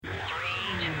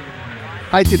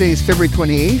Hi, today is February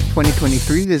 28th,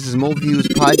 2023. This is MoViews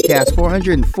Podcast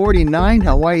 449,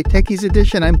 Hawaii Techies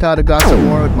Edition. I'm Todd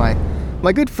Agasamora with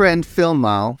my good friend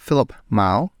Philip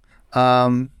Mao.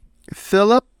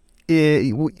 Philip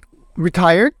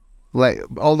retired,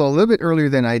 although a little bit earlier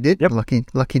than I did. Yep.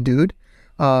 Lucky dude.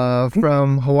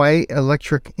 From Hawaii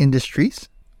Electric Industries,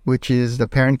 which is the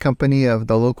parent company of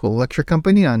the local electric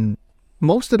company on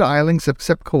most of the islands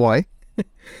except Kauai.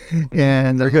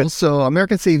 And there's also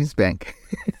American Savings Bank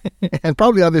and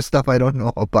probably other stuff I don't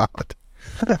know about.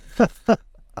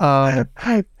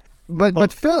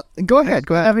 But Phil, go ahead.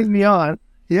 Having me on.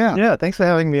 Yeah. Thanks for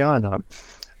having me on.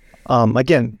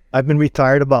 Again, I've been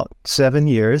retired about 7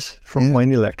 years from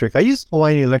Hawaiian Electric. I used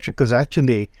Hawaiian Electric because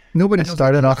actually Nobody I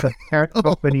started off a parent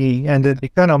company, and then they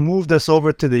kind of moved us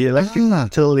over to the electric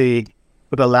utility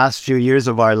for the last few years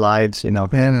of our lives.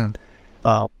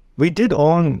 We did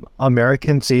own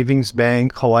American Savings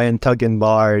Bank, Hawaiian Tug and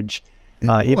Barge,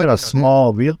 even a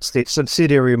small real estate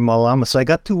subsidiary, Malama. So I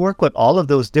got to work with all of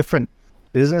those different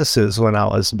businesses when I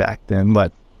was back then.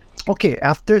 But okay,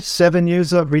 after 7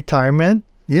 years of retirement,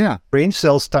 brain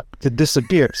cells start to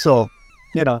disappear. So,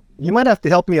 you might have to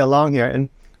help me along here. And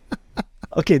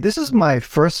okay, this is my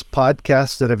first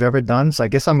podcast that I've ever done, so I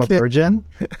guess I'm a virgin.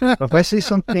 If I say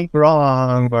something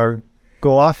wrong or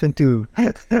go off into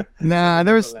Nah,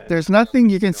 there's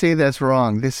nothing you can say that's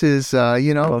wrong. This is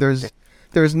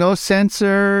there's no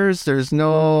censors, there's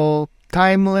no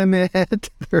time limit.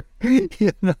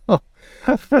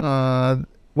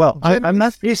 Well, I'm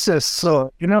not racist,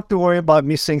 so you don't have to worry about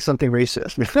me saying something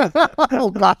racist. Oh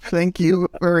gosh, thank you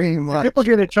very much. People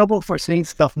get in trouble for saying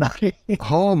stuff now.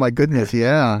 Oh my goodness,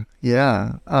 yeah.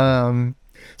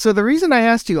 So the reason I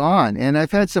asked you on, and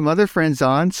I've had some other friends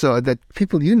on, so that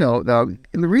people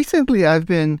recently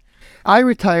I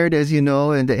retired, as you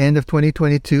know, in the end of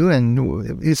 2022,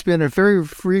 and it's been a very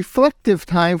reflective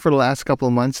time for the last couple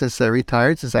of months since I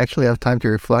retired, since I actually have time to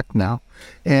reflect now.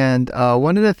 And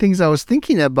one of the things I was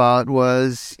thinking about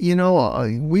was,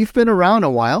 we've been around a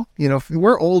while.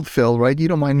 We're old, Phil, right? You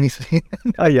don't mind me saying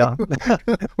that? Oh, yeah.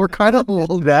 We're kind of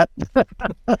old.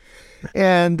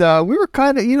 And we're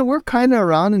kind of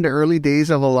around in the early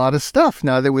days of a lot of stuff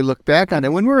now that we look back on it.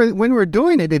 When we're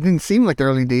doing it, it didn't seem like the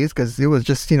early days because it was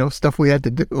just, stuff we had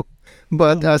to do.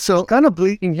 But so kind of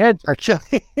bleeding heads,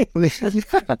 actually.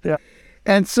 Yeah.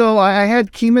 And so I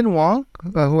had Keeman Wong,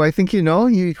 who I think who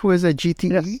was at GTE.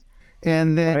 Yes.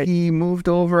 And then he moved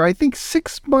over, I think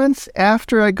 6 months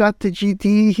after I got to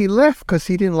GTE, he left because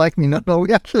he didn't like me. No,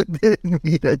 we actually didn't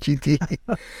meet at GTE.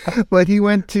 But he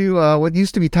went to what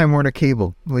used to be Time Warner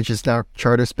Cable, which is now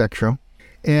Charter Spectrum.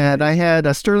 And I had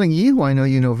Sterling Yee, who I know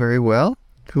you know very well,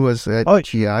 who was at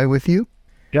GI with you.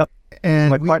 Yep. And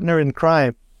my partner in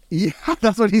crime. Yeah,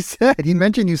 that's what he said. He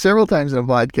mentioned you several times in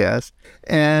the podcast.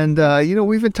 And,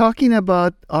 we've been talking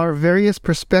about our various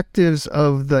perspectives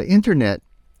of the internet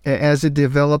as it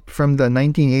developed from the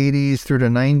 1980s through the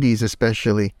 90s,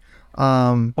 especially.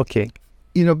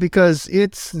 Because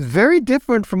it's very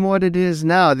different from what it is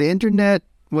now. The internet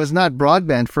was not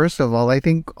broadband, first of all. I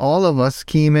think all of us,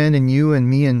 Keeman and you and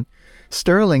me and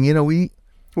Sterling, we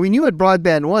knew what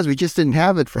broadband was. We just didn't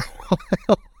have it for a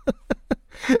while.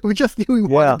 We just knew we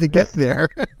wanted to get there.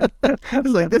 I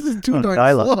was like, this is too darn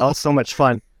slow. That was so much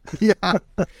fun. Yeah.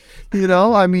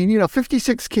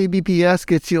 56 kbps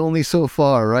gets you only so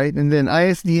far, right? And then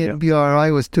ISD and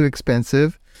BRI was too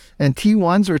expensive. And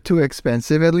T1s were too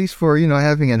expensive, at least for,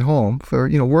 having at home. For,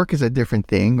 work is a different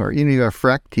thing. Or, you got a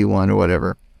frac T1 or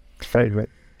whatever. Right.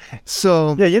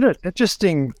 So... Yeah,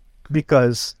 interesting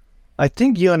because I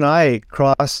think you and I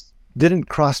didn't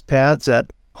cross paths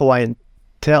at Hawaiian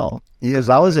Tel. Because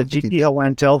I was at GT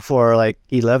Hawaiian Tel for like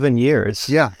 11 years.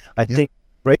 Yeah. I think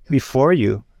right before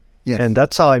you. Yeah. And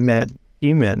that's how I met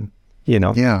Eamon,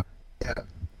 Yeah.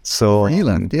 So.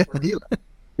 Freeland.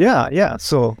 Yeah.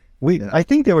 So I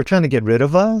think they were trying to get rid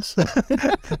of us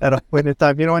at a point in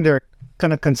time, when they're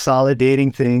kind of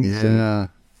consolidating things. Yeah.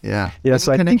 Yeah.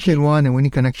 So Connection 1 and Winnie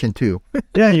Connection 2.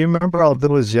 Yeah, you remember all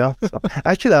those, yeah. So,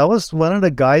 actually, I was one of the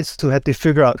guys who had to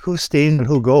figure out who stays and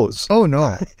who goes. Oh,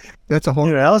 no. That's a whole...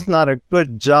 that was not a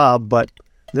good job, but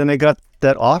then I got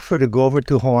that offer to go over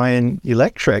to Hawaiian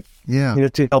Electric,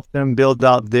 to help them build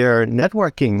out their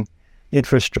networking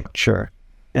infrastructure.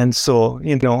 And so,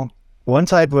 one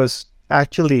side was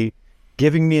actually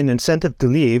giving me an incentive to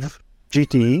leave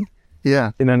GTE.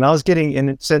 Yeah. And I was getting an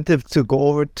incentive to go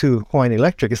over to Hawaiian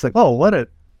Electric. It's like, oh, what a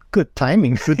good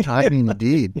timing. Good timing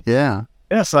indeed. Yeah.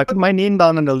 Yeah, so I put my name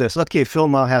down on the list. Okay, Phil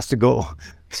Mao has to go.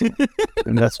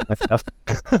 And that's my stuff.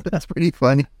 That's pretty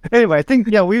funny. Anyway, I think,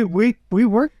 we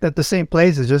worked at the same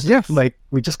place. It's just like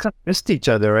we just kind of missed each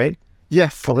other, right?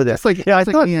 Yes. over there. It's like, yeah,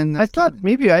 it's like me and, I thought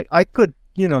maybe I could,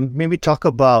 maybe talk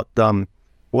about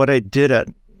what I did at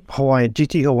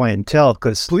GT Hawaiian Tel,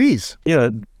 because please.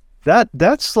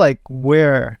 That's like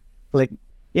where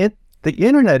the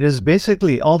internet is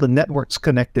basically all the networks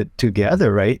connected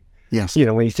together, right? Yes.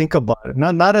 When you think about it,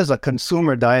 not as a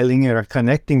consumer dialing in or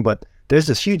connecting, but there's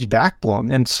this huge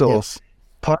backbone. And so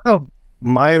part of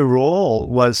my role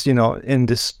was, in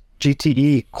this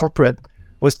GTE corporate,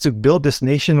 was to build this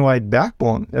nationwide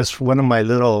backbone as one of my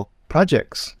little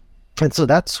projects. And so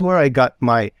that's where I got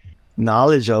my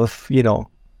knowledge of,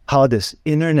 how this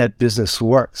internet business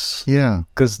works. Yeah.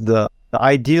 Because the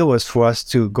idea was for us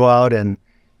to go out and,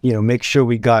 make sure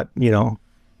we got,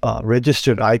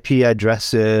 registered IP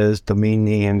addresses, domain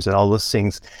names, and all those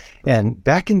things. And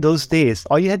back in those days,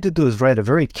 all you had to do is write a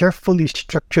very carefully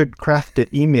structured,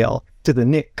 crafted email to the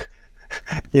NIC,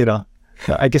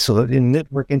 I guess in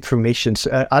network information.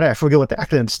 So I forget what the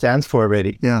acronym stands for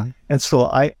already. Yeah. And so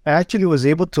I actually was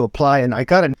able to apply, and I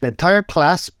got an entire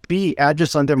Class B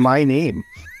address under my name.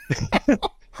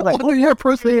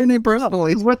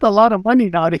 Personally. It's worth a lot of money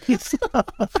nowadays.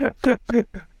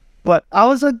 But I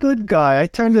was a good guy. I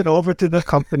turned it over to the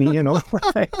company,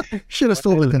 Should have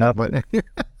still lived in that, but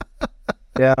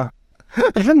yeah.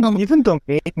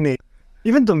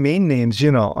 Even domain names,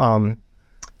 it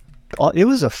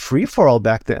was a free for all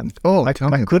back then. Oh, I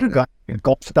could have gotten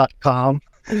golf.com,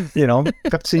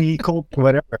 Pepsi, Coke,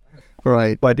 whatever.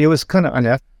 Right. But it was kind of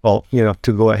unethical,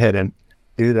 to go ahead and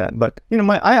do that. But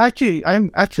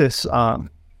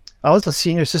I was a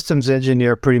senior systems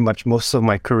engineer pretty much most of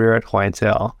my career at Hawaiian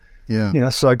Tel. Yeah.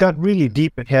 So I got really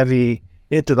deep and heavy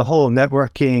into the whole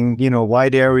networking,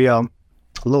 wide area,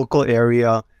 local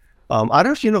area. I don't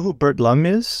know if you know who Bert Lum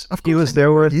is. Of course. He was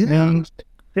there with me.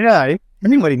 Yeah,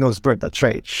 anybody knows Bert, that's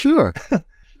right. Sure.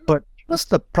 But he was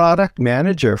the product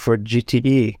manager for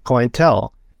GTE Hawaiian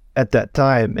Tel at that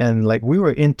time. And we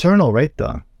were internal, right?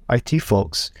 The IT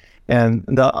folks. And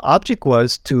the object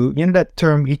was to, that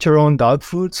term, eat your own dog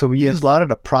food. So we used a lot of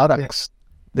the products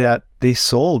that they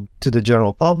sold to the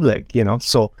general public,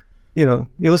 So, it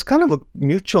was kind of a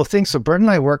mutual thing. So Bert and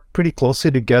I worked pretty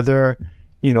closely together,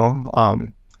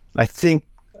 I think,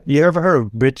 you ever heard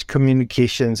of Bridge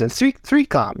Communications and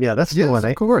 3Com? Yeah, that's the one.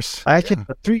 Of course. I actually had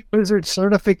a 3-wizard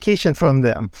certification from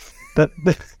them. I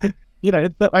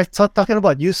started talking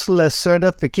about useless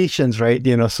certifications, right?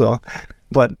 So,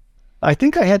 but I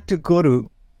think I had to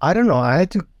I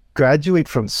had to graduate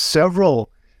from several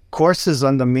courses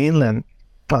on the mainland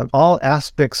on all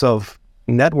aspects of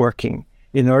networking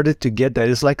in order to get that.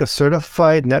 It's like a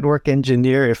certified network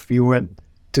engineer if you went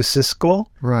to Cisco.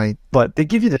 Right. But they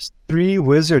give you this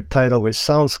 3-wizard title, which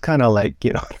sounds kind of like,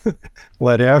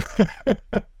 whatever.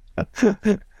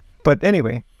 But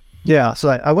anyway, yeah, so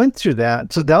I went through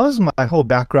that. So that was my whole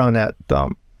background at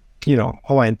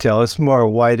Hawaiian Tel. It's more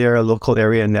wide area, local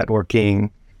area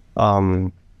networking.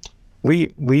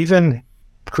 We even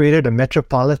created a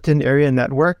metropolitan area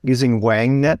network using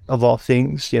WangNet of all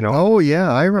things. Oh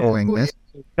yeah, I remember WangNet.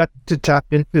 We got to tap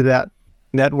into that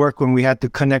network when we had to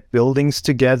connect buildings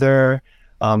together.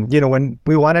 When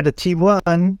we wanted a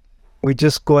T1, we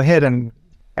just go ahead and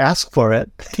ask for it,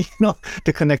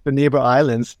 to connect the neighbor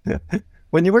islands.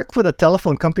 When you work for the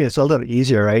telephone company, it's a little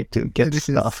easier, right, to get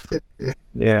stuff.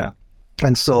 Yeah.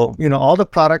 And so, all the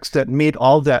products that made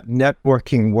all that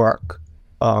networking work.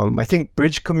 I think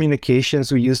Bridge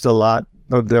Communications, we used a lot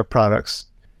of their products,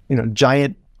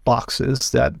 giant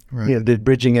boxes that, did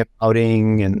bridging and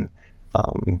routing. And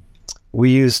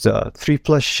we used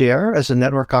 3+ Share as a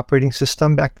network operating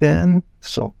system back then.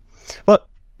 So, but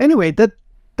anyway,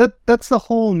 that's the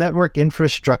whole network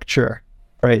infrastructure,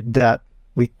 right, that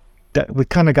we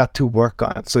kind of got to work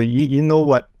on. So you know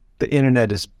what the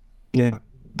internet is, the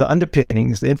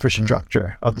underpinnings, the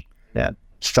infrastructure of the internet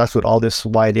starts with all this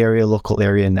wide area, local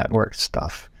area network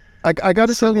stuff. I got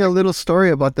to tell you a little story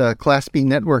about the Class B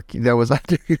network that was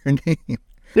under your name.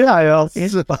 Yeah.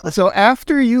 So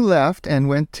after you left and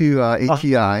went to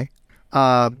HEI,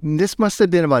 this must have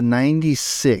been about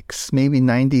 96, maybe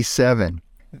 97.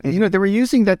 They were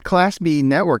using that Class B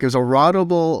network. It was a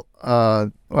routable,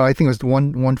 I think it was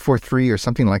 143 or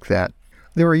something like that.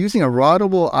 They were using a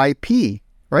routable IP,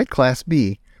 right, Class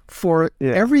B, for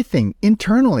everything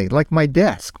internally, like my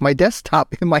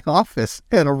desktop in my office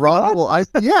had a routable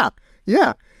IP. Yeah.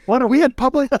 We had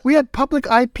public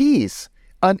IPs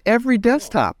on every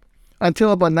desktop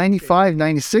until about 95,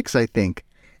 96, I think.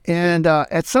 And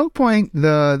at some point,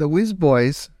 the Whiz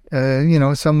Boys,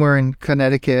 somewhere in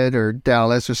Connecticut or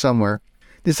Dallas or somewhere,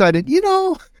 decided, we're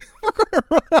going to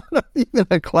run out of even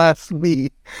a Class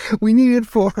B. We need it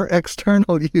for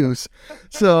external use.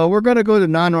 So we're going to go to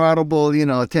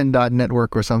non-routable, 10 dot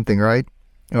network or something, right?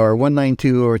 Or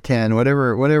 192 or 10,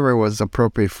 whatever was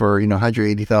appropriate for,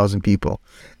 180,000 people.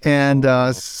 And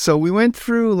so we went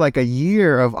through like a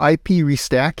year of IP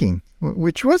restacking,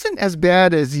 which wasn't as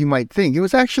bad as you might think. It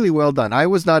was actually well done. I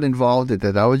was not involved in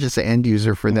it. I was just an end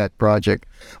user for that project.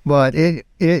 But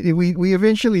we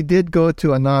eventually did go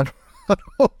to a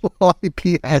non-routable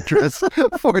IP address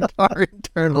for our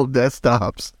internal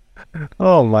desktops.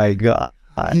 Oh my God.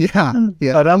 Yeah.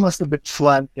 Oh, that must have been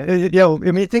fun. Yeah,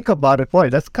 I mean, think about it.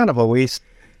 Boy, that's kind of a waste.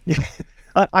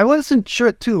 I wasn't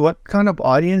sure, too, what kind of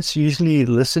audience usually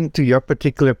listen to your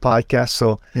particular podcast.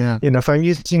 So, if I'm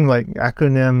using like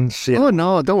acronyms. Oh,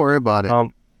 no, don't worry about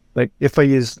it. Like if I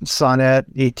use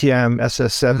Sonnet, ATM,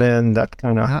 SS7, that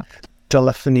kind of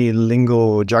telephony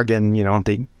lingo jargon,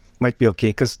 they might be okay.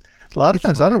 Because a lot of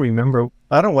times I don't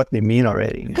know what they mean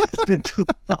already. It's been too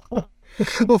long.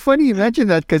 Well, funny you mention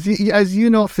that because, as you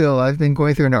know, Phil, I've been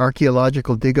going through an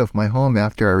archaeological dig of my home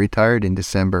after I retired in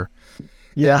December.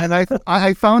 Yeah. And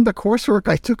I found the coursework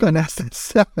I took on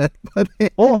SS7. But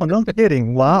oh, no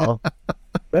kidding. Wow.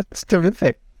 That's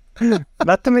terrific.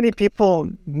 Not too many people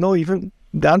I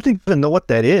don't even know what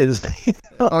that is.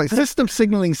 System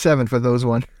Signaling 7, for those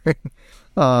wondering.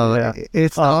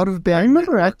 It's out of band. I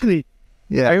remember actually...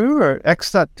 Yeah, I remember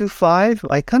X.25.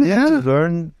 I kind of had to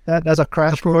learn that as a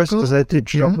crash course because I had to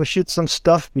troubleshoot some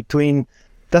stuff between.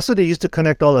 That's what they used to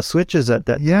connect all the switches at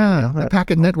that. Yeah, the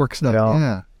packet network stuff.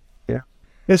 Yeah.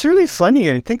 It's really funny.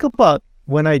 I think about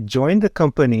when I joined the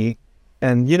company,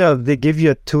 and they give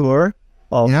you a tour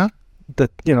of the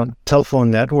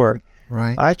telephone network.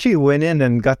 Right. I actually went in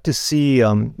and got to see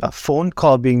a phone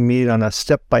call being made on a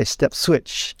step-by-step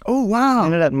switch. Oh, wow.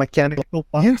 That mechanical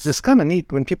box. Yes. It's kind of neat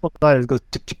when people thought it goes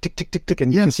tick, tick, tick, tick, tick, tick,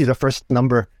 and you can see the first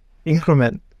number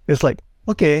increment. It's like,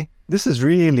 okay, this is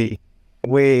really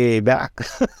way back.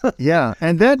 Yeah,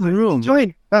 and that room.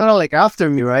 Joined kind of like after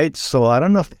me, right? So I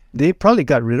don't know if they probably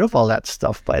got rid of all that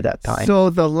stuff by that time. So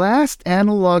the last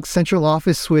analog central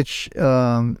office switch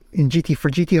for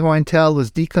GT Hawaiian Tel was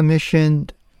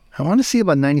decommissioned, I want to see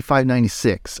about 95,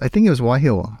 96. I think it was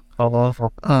Waihiwa.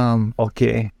 Oh,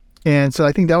 okay. And so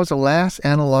I think that was the last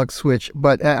analog switch.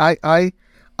 But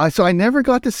so I never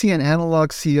got to see an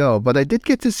analog CO, but I did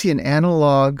get to see an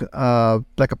analog,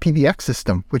 like a PBX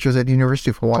system, which was at the University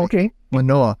of Hawaii,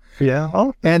 Manoa. Yeah.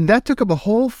 Oh. And that took up a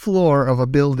whole floor of a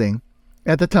building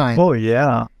at the time. Oh,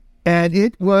 yeah. And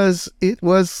it was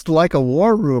like a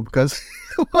war room because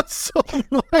it was so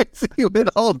noisy. It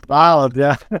all loud,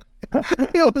 yeah.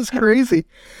 It was crazy.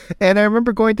 And I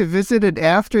remember going to visit it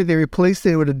after they replaced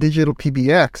it with a digital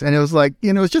PBX. And it was like,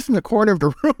 it was just in the corner of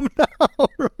the room now,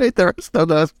 right? The rest of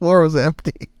the floor was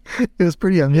empty. It was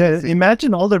pretty amazing. Yeah,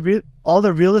 imagine all the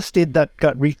real estate that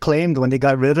got reclaimed when they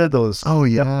got rid of those. Oh,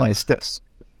 yeah. Steps.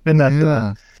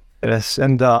 Yes,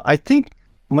 and I think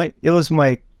it was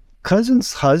my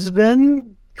cousin's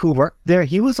husband who worked there.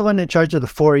 He was the one in charge of the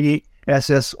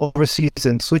 4E-SS overseas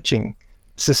and switching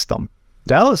system.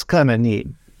 That was kind of neat,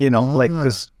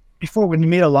 because before when you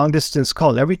made a long distance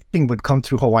call, everything would come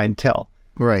through Hawaiian Tel.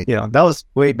 Right. That was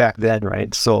way back then,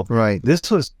 right? So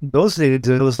this was, those days,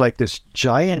 it was like this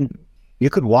giant, you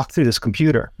could walk through this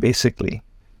computer, basically.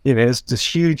 It's this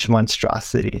huge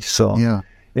monstrosity. So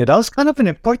that was kind of an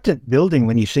important building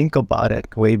when you think about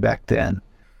it way back then.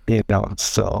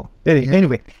 So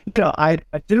anyway, I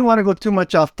didn't want to go too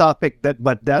much off topic,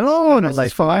 but that's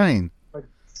like fine.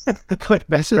 But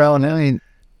background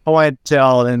Hawaiian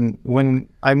Tel, and when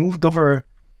I moved over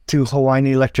to Hawaiian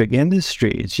Electric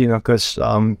Industries, because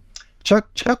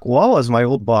Chuck Wall was my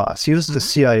old boss. He was the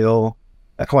CIO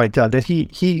at Hawaiian Tel. That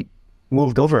he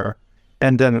moved over,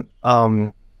 and then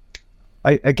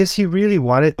I guess he really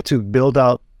wanted to build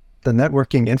out the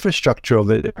networking infrastructure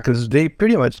of it because they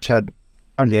pretty much had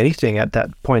hardly anything at that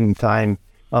point in time.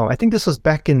 I think this was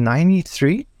back in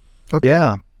 93. Okay.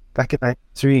 Yeah, back in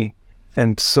 93.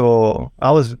 And so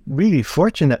I was really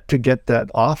fortunate to get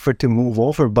that offer to move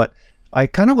over, but I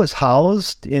kind of was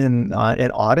housed in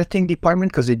an auditing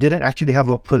department because they didn't actually have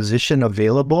a position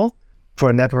available for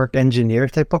a network engineer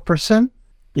type of person,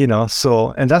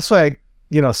 so, and that's why,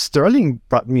 Sterling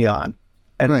brought me on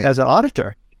and as an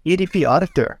auditor, EDP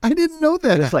auditor. I didn't know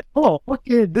that. It's like, oh,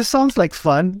 okay, this sounds like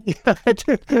fun. I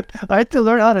had to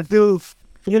learn how to do,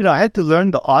 I had to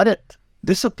learn the audit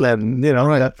discipline,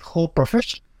 that whole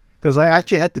profession. Because I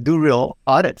actually had to do real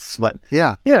audits, but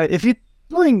if you're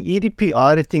doing EDP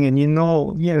auditing and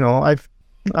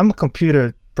I'm a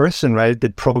computer person, right? I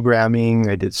did programming,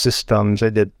 I did systems, I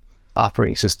did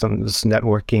operating systems,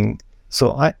 networking,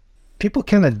 So people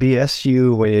cannot BS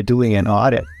you when you're doing an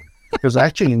audit because I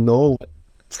actually know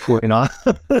what's going on.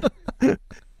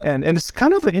 and it's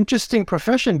kind of an interesting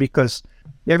profession because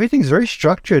everything's very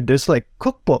structured. There's like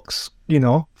cookbooks,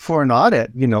 for an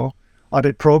audit,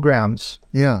 audit programs.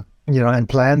 Yeah. And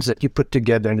plans that you put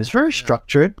together, and it's very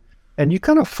structured, and you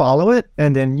kind of follow it,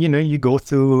 and then you go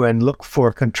through and look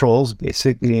for controls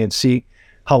basically and see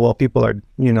how well people are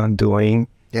doing.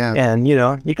 Yeah. And you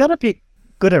gotta be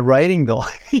good at writing though.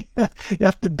 You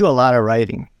have to do a lot of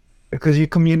writing because you're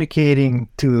communicating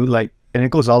to and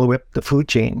it goes all the way up the food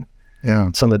chain.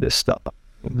 Yeah. Some of this stuff,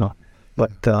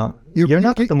 but you're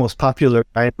not the most popular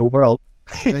guy in the world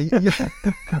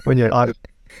when you're audit.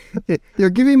 You're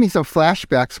giving me some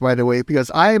flashbacks, by the way,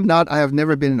 because I have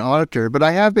never been an auditor, but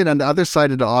I have been on the other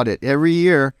side of the audit. Every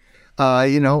year,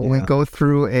 we go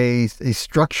through a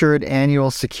structured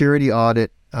annual security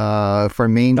audit for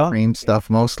mainframe stuff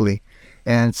mostly.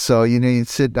 And so,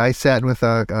 I sat with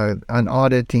an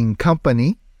auditing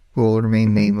company who will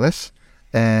remain nameless.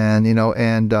 And,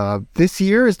 this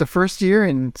year is the first year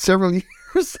in several years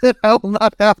that I will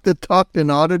not have to talk to an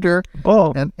auditor.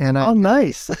 Oh,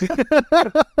 nice.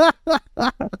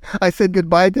 I said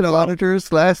goodbye to the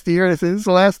auditors last year. I said, this is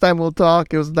the last time we'll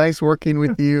talk. It was nice working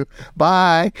with you.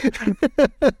 Bye.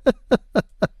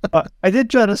 I did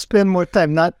try to spend more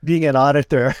time not being an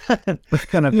auditor,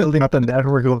 kind of building up a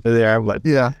network over there. But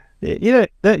yeah,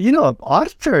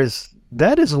 auditors,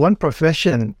 that is one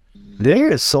profession. There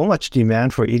is so much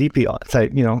demand for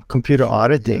EDP, computer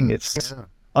auditing. It's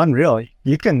unreal.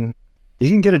 You can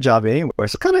get a job anywhere.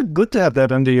 It's kind of good to have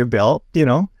that under your belt,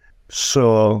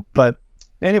 So, but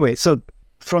anyway, so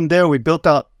from there we built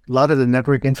out a lot of the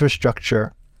network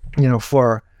infrastructure,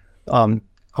 for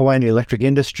Hawaiian Electric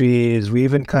Industries. We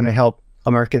even kind of helped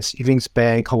American Savings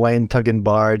Bank, Hawaiian Tug and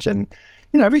Barge, and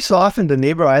every so often the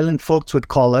neighbor island folks would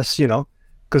call us,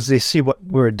 because they see what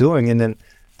we're doing, and then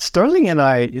Sterling and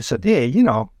I said, hey,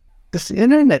 this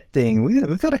internet thing, we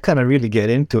got to kind of really get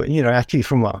into it, actually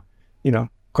from a,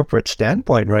 corporate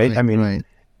standpoint, right? I mean, right.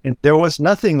 And there was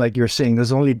nothing like you're saying,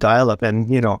 there's only dial-up. And,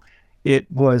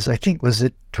 it was, I think, was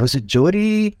it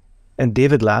Jody and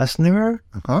David Lasner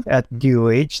at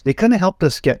UH? They kind of helped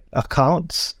us get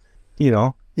accounts,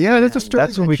 Yeah, that's a story.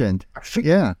 That's what mentioned.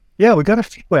 Yeah, we got to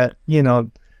feel at,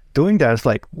 doing that. It's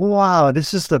like, wow,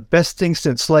 this is the best thing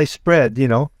since sliced bread,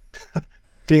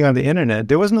 being on the internet.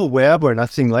 There was no web or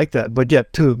nothing like that, but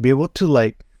yet to be able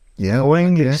to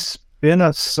spin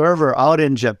a server out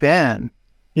in Japan,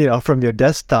 from your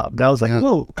desktop, that was like,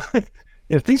 whoa.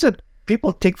 Things that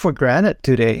people take for granted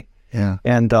today. Yeah.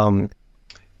 And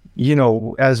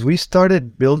as we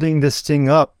started building this thing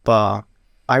up, I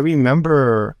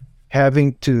remember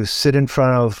having to sit in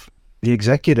front of the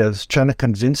executives trying to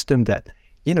convince them that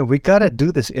we got to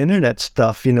do this internet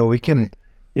stuff. We can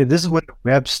this is when the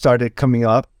web started coming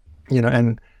up,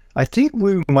 and I think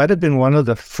we might have been one of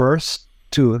the first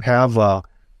to have a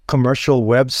commercial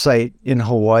website in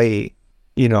Hawaii.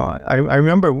 I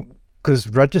remember because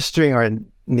registering our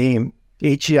name,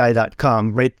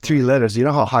 HEI.com, right? 3 letters. You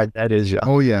know how hard that is, yeah?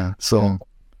 Oh, yeah. So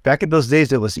back in those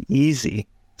days, it was easy.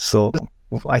 So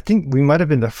I think we might have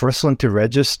been the first one to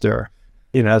register,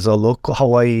 as a local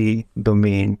Hawaii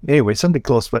domain. Anyway, something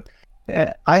close, but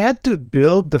I had to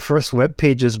build the first web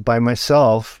pages by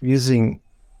myself using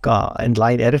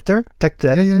Inline Editor, text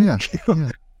editor. Yeah.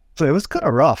 So it was kind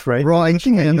of rough, right? Raw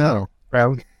HTML.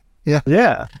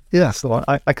 Yeah. So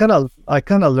I kind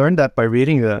of learned that by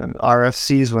reading the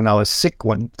RFCs when I was sick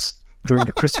once during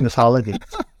the Christmas holiday.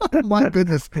 My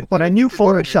goodness. When I knew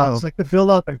Photoshop, to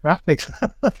fill out the graphics.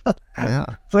 Yeah.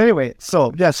 So anyway,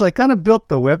 so I kind of built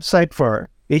the website for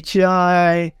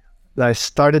HEI. I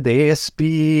started the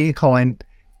ASB, Hawaiian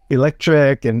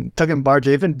Electric, and Tug and Barge.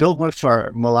 I even built one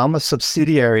for Malama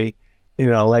subsidiary,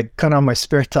 kind of on my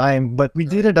spare time. But we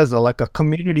did it as a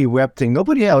community web thing.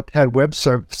 Nobody had web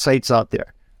sites out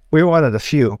there. We were one of the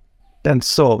few. And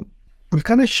so we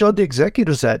kind of showed the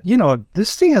executives that,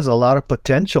 this thing has a lot of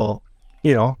potential,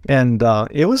 and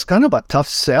it was kind of a tough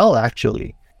sell,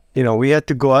 actually. We had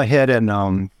to go ahead and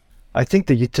I think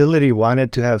the utility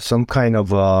wanted to have some kind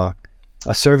of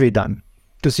a survey done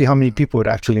to see how many people would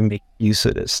actually make use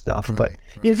of this stuff. Right, but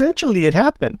eventually it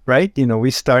happened, right? We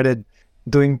started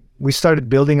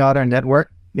building out our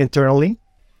network internally,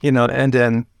 and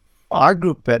then our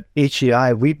group at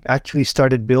HEI, we actually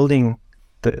started building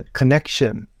the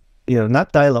connection,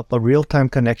 not dial-up, a real-time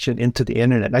connection into the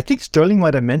internet. I think Sterling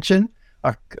might have mentioned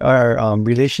our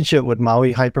relationship with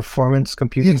Maui High Performance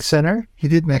Computing Center. He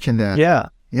did mention that.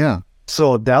 Yeah.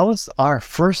 So that was our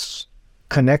first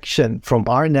connection from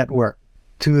our network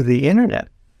to the internet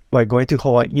by going to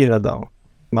Hawaii,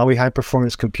 Maui High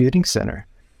Performance Computing Center.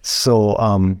 So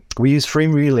we used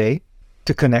Frame Relay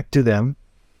to connect to them.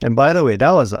 And by the way,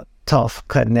 that was a tough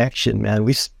connection, man.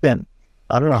 We spent,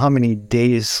 I don't know how many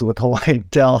days with Hawaii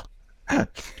Intel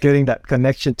getting that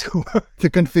connection to work. To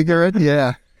configure it,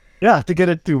 yeah. Yeah, to get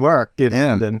it to work.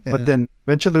 But then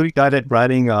eventually we got it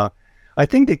running. I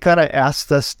think they kind of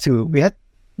asked us to, we had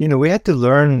to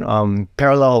learn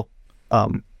parallel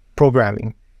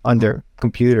programming on their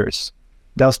computers.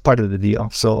 That was part of the deal.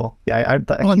 So yeah,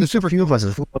 the super few of us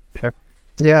flew up there.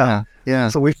 Yeah.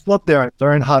 So we flew up there and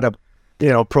learned how to,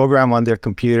 program on their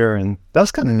computer, and that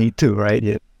was kind of neat too, right?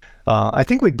 Yeah. I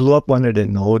think we blew up one of the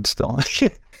nodes though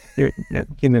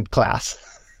in class.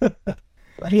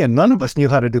 Yeah, none of us knew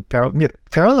how to do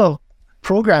parallel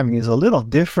programming. Is a little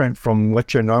different from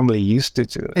what you're normally used to.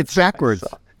 It's backwards.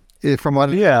 From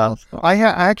what I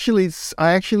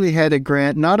actually had a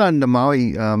grant, not on the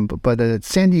Maui, but a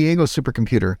San Diego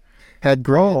supercomputer had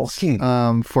grants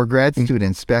for grad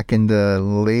students back in the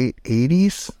late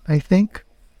 80s, I think.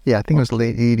 Yeah, I think it was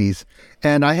late 80s.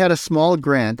 And I had a small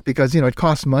grant because, it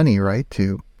costs money, right,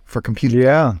 for computing.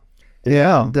 Yeah.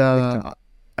 And,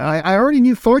 I already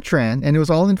knew Fortran, and it was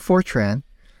all in Fortran.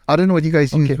 I don't know what you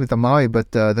guys use with the Maui,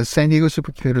 but the San Diego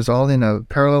supercomputer is all in a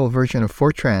parallel version of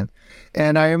Fortran.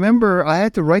 And I remember I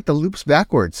had to write the loops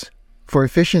backwards for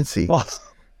efficiency. Oh.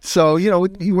 So,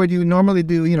 what you normally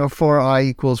do, for I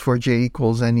equals, for j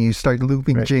equals, and you start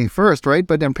looping j first, right?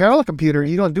 But in parallel computer,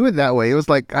 you don't do it that way. It was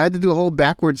like I had to do a whole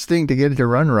backwards thing to get it to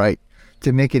run right,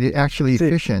 to make it actually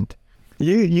efficient.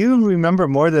 You remember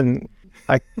more than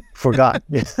I forgot.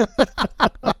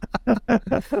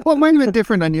 Well, mine was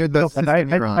different on your.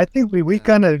 I think we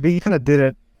kind of did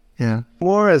it. Yeah.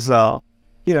 More as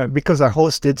because our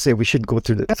host did say we should go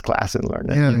through this class and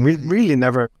learn it. Yeah. And we really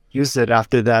never used it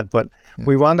after that, but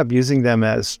we wound up using them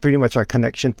as pretty much our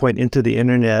connection point into the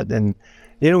internet. And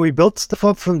we built stuff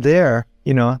up from there.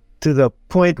 To the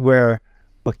point where,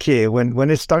 when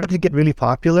it started to get really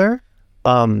popular,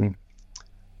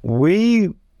 we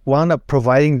wound up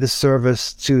providing this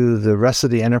service to the rest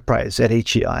of the enterprise at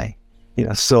HEI.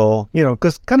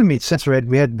 Because it kind of made sense, right?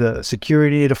 We had the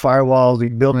security, the firewalls. We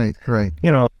built, right.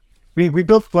 We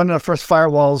built one of the first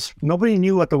firewalls. Nobody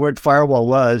knew what the word firewall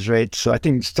was, right? So I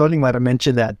think Sterling might have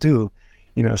mentioned that too.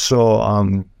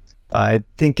 I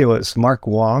think it was Mark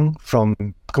Wong from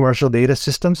Commercial Data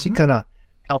Systems. He kind of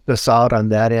helped us out on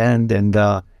that end, and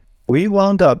we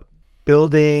wound up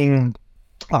building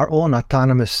our own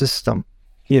autonomous system.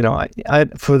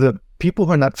 For the people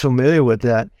who are not familiar with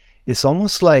that, it's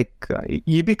almost like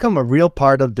you become a real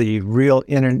part of the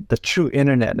true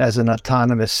internet as an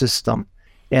autonomous system.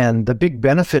 And the big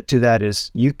benefit to that is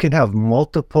you can have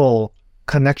multiple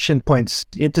connection points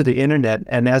into the internet.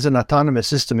 And as an autonomous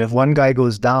system, if one guy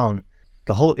goes down,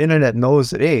 the whole internet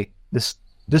knows that, hey, this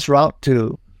route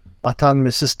to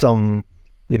autonomous system,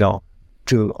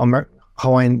 to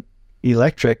Hawaiian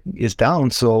Electric is down,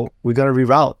 so we got to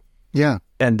reroute. Yeah.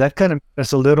 And that kind of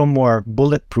is a little more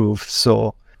bulletproof.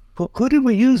 So who did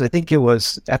we use? I think it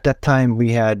was, at that time,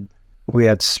 we had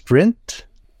Sprint,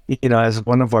 as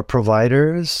one of our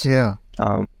providers. Yeah.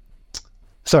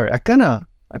 Sorry, I'm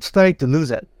starting to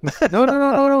lose it.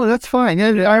 No, that's fine.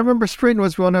 Yeah, I remember Sprint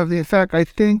was one of the, in fact, I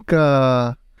think,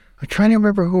 I'm trying to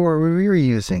remember who we were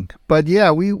using. But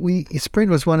yeah, Sprint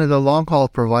was one of the long haul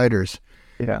providers.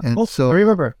 Yeah. And so I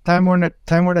remember Time Warner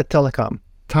Telecom.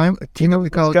 We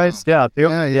call guys. Yeah,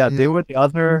 they were the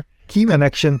other key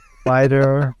connection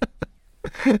provider.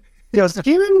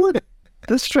 Keyman would.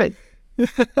 That's straight.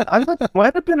 I thought it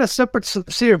might have been a separate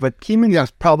subsidiary, but Keyman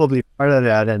was probably part of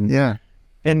that.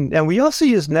 And we also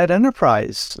use Net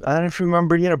Enterprise. I don't know if you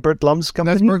remember, Bert Lum's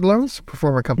company. That's Bert Lum's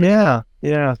performer company.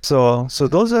 Yeah. So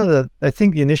those are I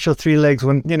think the initial three legs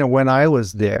when I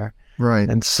was there. Right.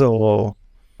 And so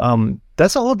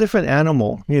that's a whole different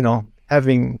animal,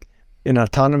 having an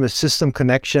autonomous system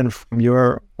connection from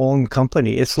your own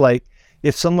company. It's like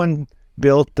if someone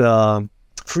built a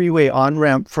freeway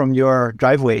on-ramp from your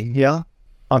driveway,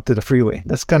 onto the freeway.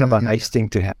 That's kind of a nice thing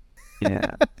to have.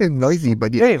 Yeah. Noisy,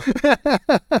 but yeah.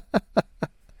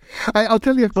 I'll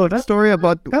tell you a story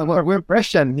about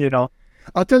impression,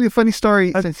 I'll tell you a funny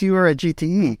story since you were at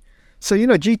GTE. So,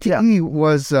 GTE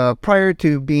was, prior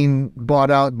to being bought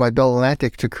out by Bell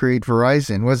Atlantic to create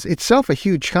Verizon, was itself a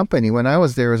huge company. When I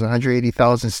was there, it was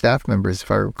 180,000 staff members, if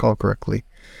I recall correctly.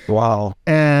 Wow.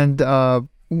 And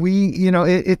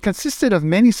it consisted of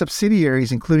many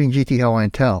subsidiaries, including GT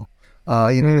Hawaiian Tel.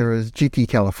 There was GT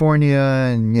California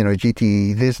and,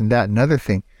 GT this and that and other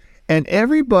thing. And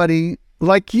everybody,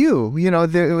 like you,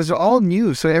 it was all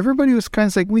new. So everybody was kind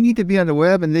of like, we need to be on the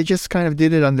web. And they just kind of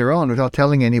did it on their own without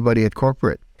telling anybody at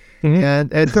corporate.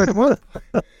 And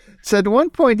so at one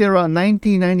point around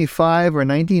 1995 or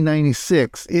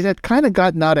 1996, it had kind of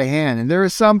gotten out of hand. And there were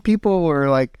some people who were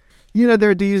like,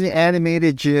 they're using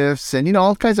animated GIFs and,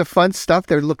 all kinds of fun stuff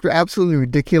that looked absolutely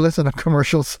ridiculous on a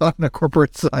commercial side, on a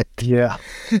corporate side. Yeah.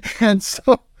 And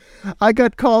so I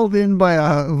got called in by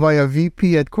a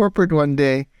VP at corporate one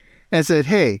day and said,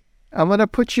 "Hey, I'm going to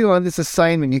put you on this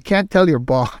assignment. You can't tell your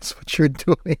boss what you're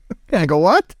doing." And I go,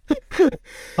 "What?"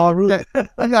 Oh, really?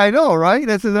 I know, right?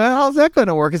 I said, "How's that going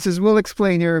to work?" It says, "We'll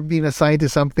explain. You're being assigned to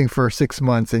something for 6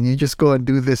 months and you just go and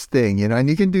do this thing, and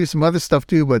you can do some other stuff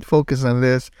too, but focus on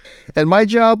this." And my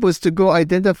job was to go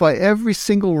identify every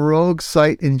single rogue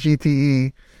site in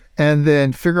GTE and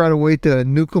then figure out a way to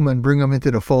nuke them and bring them into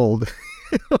the fold.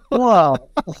 Wow.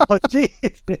 Oh, geez.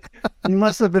 You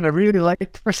must have been a really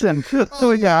light person.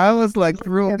 Oh, yeah. I was like,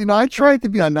 I tried to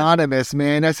be anonymous,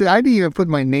 man. I said, I didn't even put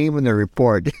my name in the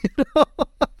report.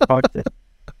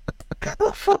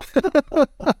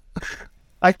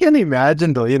 I can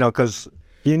imagine, though, because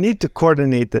you need to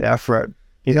coordinate the effort.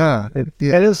 Yeah.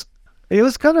 It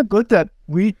was kind of good that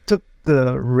we took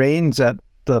the reins at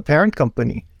the parent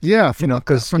company. Yeah,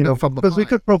 because we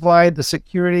could provide the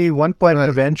security, one point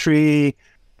of entry,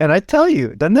 and I tell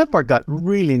you, the network got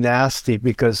really nasty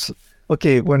because,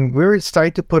 when we were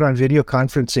starting to put on video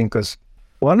conferencing, because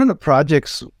one of the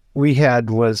projects we had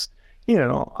was,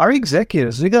 our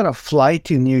executives, we got to fly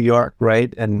to New York,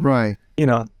 right? And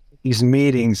these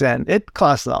meetings, and it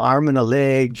costs an arm and a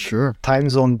leg, sure,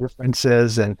 time zone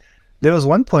differences, and there was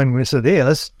one point when we said, "Hey,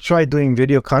 let's try doing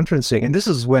video conferencing," and this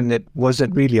is when it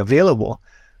wasn't really available.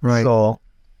 Right. So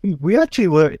we actually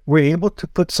were able to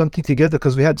put something together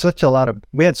because we had so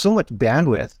much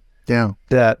bandwidth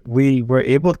that we were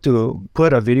able to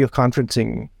put a video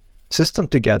conferencing system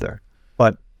together.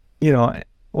 But, this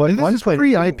is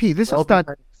pre-IP. This is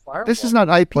not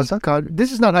IP.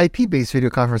 This is not IP-based video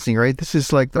conferencing, right? This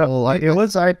is like the whole IP. It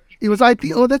was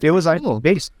IP. Oh, that's it was cool.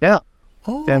 IP-based, yeah.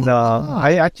 Oh, and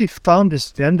I actually found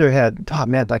this vendor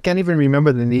I can't even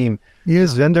remember the name.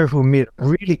 This vendor who made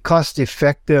really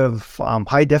cost-effective,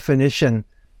 high-definition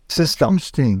system.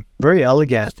 Interesting. Very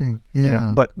elegant. Interesting.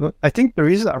 Yeah. But I think the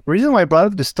reason why I brought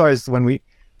up the star is when we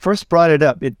first brought it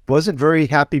up, it wasn't very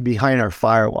happy behind our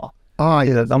firewall. Oh,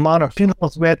 yeah. The amount of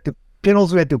pinholes we had to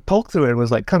poke through it was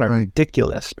like kind of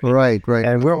ridiculous. Right.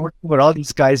 And we're working with all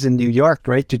these guys in New York,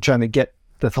 right, to trying to get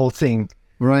the whole thing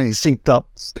synced up.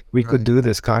 We could do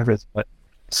this conference, but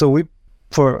so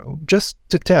just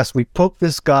to test, we poked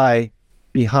this guy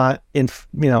in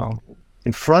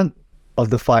front of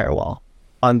the firewall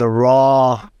on the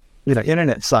raw,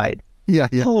 internet side. Yeah.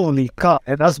 Holy cow!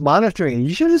 And us monitoring,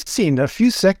 you should have seen a few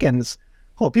seconds.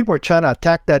 Oh, people were trying to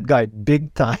attack that guy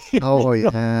big time. Oh,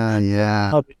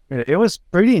 yeah. It was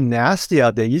pretty nasty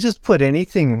out there. You just put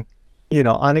anything,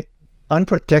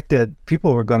 unprotected,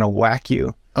 people were going to whack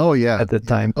you. Oh, yeah. At the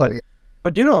time. But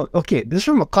this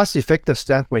from a cost-effective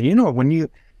standpoint, when you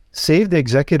save the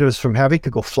executives from having to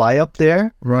go fly up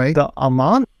there, right? The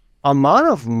amount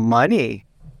of money,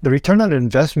 the return on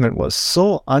investment was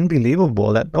so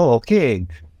unbelievable that,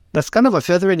 that's kind of a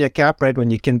feather in your cap, right,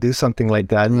 when you can do something like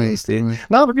that. Right.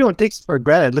 Now everyone takes it for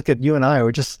granted. Look at you and I,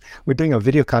 we're doing a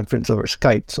video conference over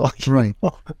Skype. So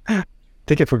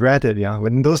take it for granted, yeah.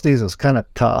 But in those days, it was kind of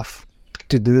tough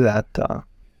to do that.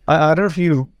 I don't know if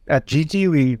you, at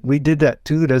GT, we did that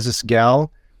too. There's this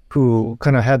gal who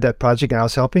kind of had that project and I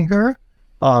was helping her.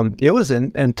 It was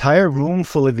an entire room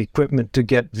full of equipment to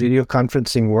get video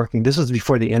conferencing working. This was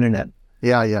before the internet.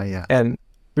 Yeah. And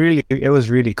really, it was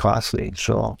really costly.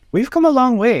 So we've come a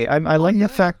long way. I like the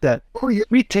fact that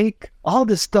we take all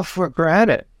this stuff for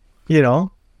granted,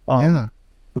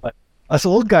 But us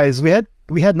old guys, we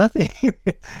had nothing. We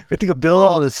had to go build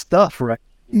all this stuff, right?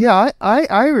 Yeah,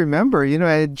 I remember,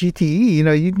 at GTE,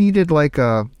 you needed like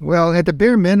at the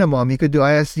bare minimum, you could do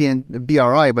ISD and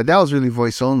BRI, but that was really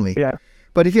voice only. Yeah.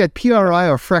 But if you had PRI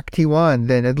or FRAC T1,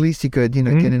 then at least you could, get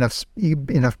enough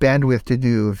bandwidth to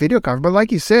do video conference. But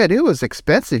like you said, it was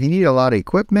expensive. You needed a lot of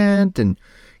equipment and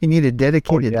you needed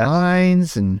dedicated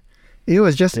lines, and it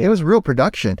was it was real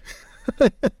production.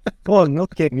 Well, no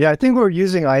kidding. Yeah, I think we were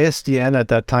using ISDN at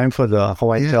that time for the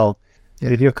Hawaiian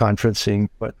video conferencing.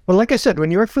 But like I said, when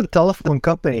you work for the telephone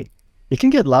company, you can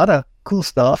get a lot of cool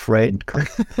stuff, right?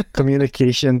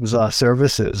 Communications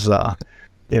services,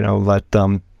 but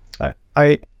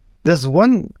there's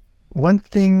one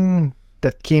thing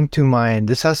that came to mind.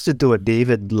 This has to do with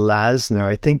David Lasner.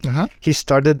 I think he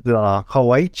started the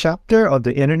Hawaii chapter of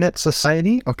the Internet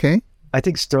Society. Okay. I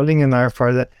think Sterling and I are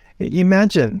part of that.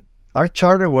 Imagine, our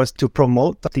charter was to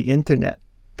promote the internet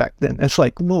back then. It's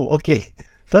like, whoa, okay.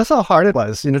 That's how hard it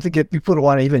was, to get people to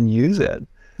want to even use it.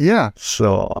 Yeah.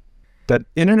 So that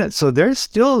internet, so there's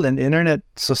still an Internet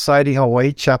Society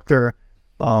Hawaii chapter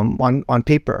on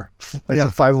paper. It's a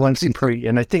 501c3.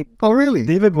 And I think Oh, really?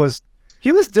 David was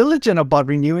diligent about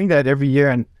renewing that every year.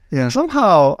 And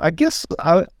somehow, I guess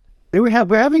we're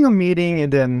having a meeting,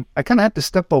 and then I kind of had to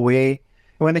step away.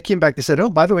 When I came back, they said, "Oh,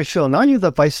 by the way, Phil, now you're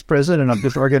the vice president of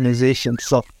this organization."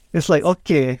 So it's like,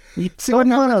 okay, you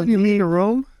leave the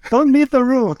room? Don't leave the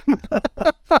room.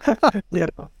 You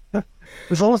know,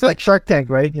 it's almost like Shark Tank,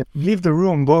 right? You leave the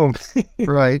room, boom.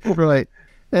 Right.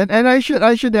 And I should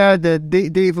add that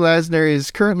Dave Lasner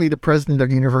is currently the president of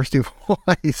the University of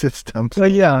Hawaii System. So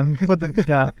he's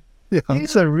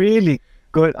a really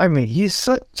good. I mean, he's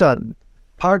such a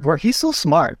hard work. He's so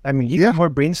smart. I mean, he got more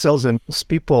brain cells than most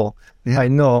people I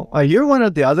know. You're one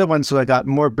of the other ones who got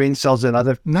more brain cells than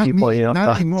other people. Me, you know,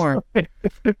 not anymore.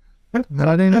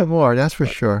 Not anymore. That's for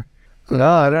sure. No,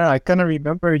 I kind of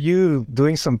remember you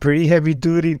doing some pretty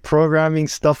heavy-duty programming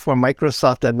stuff for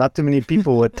Microsoft that not too many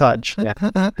people would touch. Yeah.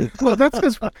 Well, that's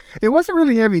because it wasn't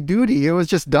really heavy-duty. It was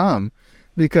just dumb.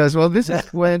 Because, well, this is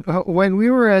when we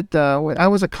were at, when I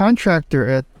was a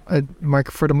contractor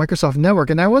for the Microsoft Network,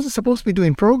 and I wasn't supposed to be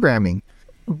doing programming.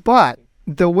 But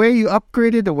the way you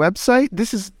upgraded the website,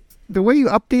 the way you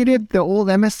updated the old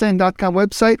MSN.com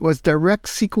website was direct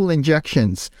SQL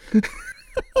injections.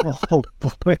 Oh,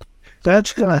 boy.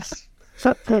 That's nice.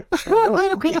 You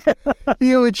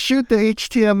would shoot the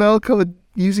HTML code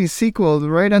using SQL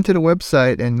right onto the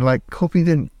website and hope you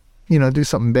didn't, do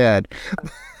something bad.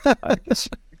 I guess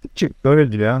you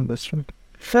good, yeah, that's right.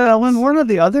 One of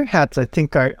the other hats I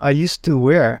think I used to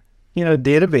wear,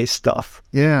 database stuff.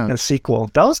 Yeah. And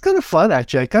SQL. That was kind of fun,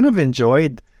 actually. I kind of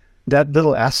enjoyed that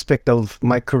little aspect of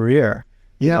my career.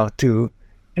 Yeah. When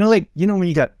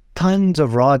you got tons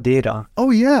of raw data.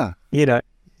 Oh, yeah.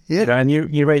 And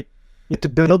you write, you have to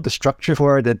build the structure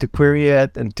for it and to query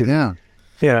it and to,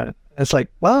 it's like,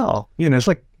 wow, it's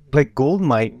like gold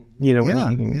mine,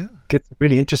 get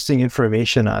really interesting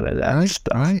information out of that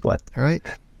stuff. Right.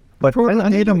 But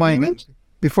data mining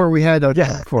before we had a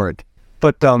term for it.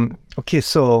 But, okay,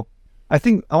 so I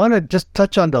think I want to just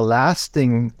touch on the last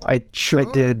thing I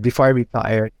did before I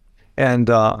retired. And,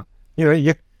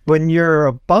 when you're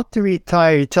about to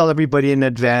retire, you tell everybody in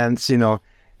advance, and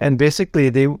basically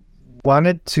they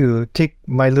wanted to take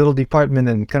my little department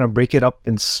and kind of break it up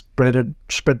and spread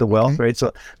the wealth, right?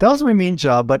 So that was my main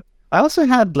job. But I also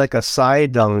had like a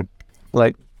side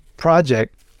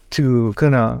project to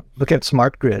kind of look at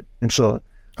smart grid. And so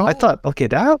I thought, okay,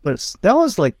 that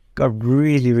was like a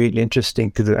really, really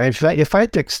interesting to do. If I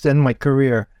had to extend my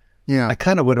career, I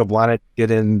kind of would have wanted to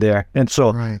get in there. And so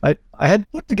I had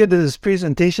put together this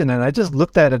presentation, and I just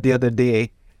looked at it the other day.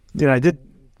 I did,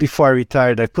 before I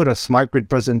retired, I put a smart grid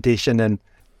presentation, and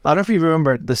I don't know if you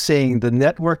remember the saying, the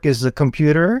network is the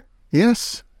computer.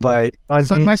 Yes. By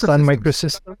Sun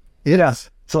Microsystems. Yes.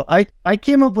 So I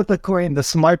came up with the coin, the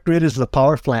smart grid is the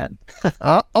power plant.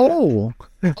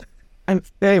 And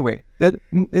anyway,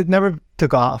 it never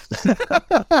took off.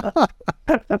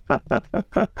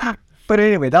 But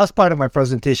anyway, that was part of my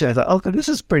presentation. I thought, okay, this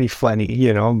is pretty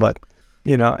funny, but,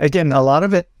 again, a lot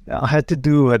of it had to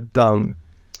do with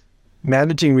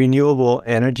managing renewable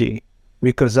energy,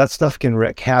 because that stuff can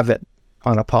wreak havoc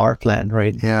on a power plant,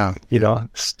 right? Yeah.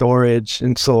 Storage.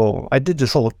 And so I did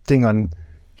this whole thing on,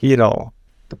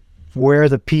 where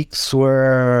the peaks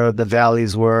were, the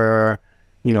valleys were,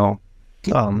 you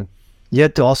had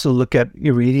to also look at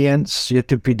irradiance. You had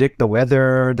to predict the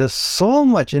weather. There's so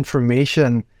much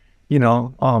information,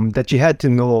 that you had to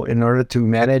know in order to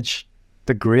manage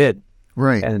the grid.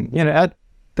 Right. And,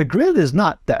 the grid is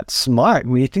not that smart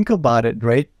when you think about it,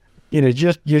 right?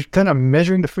 You're kind of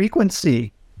measuring the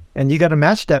frequency, and you got to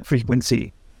match that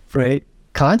frequency, right?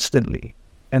 Constantly.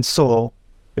 And so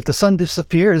if the sun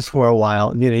disappears for a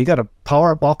while, you got to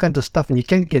power up all kinds of stuff, and you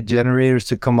can't get generators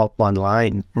to come up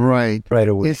online right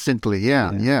away. Instantly.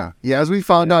 Yeah. As we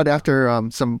found out after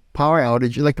some power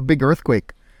outage, like a big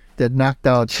earthquake that knocked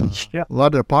out a lot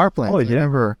of the power plants. Oh, yeah. I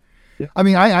remember. Yeah. I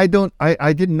mean, I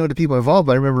didn't know the people involved,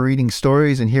 but I remember reading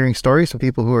stories and hearing stories from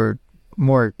people who are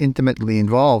more intimately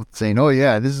involved, saying, "Oh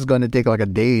yeah, this is going to take like a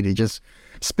day to just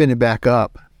spin it back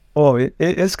up." Oh,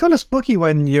 it's kind of spooky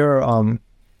when you're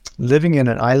living in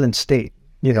an island state,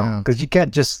 because you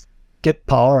can't just get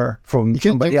power from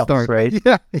somebody else, right?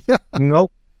 Yeah.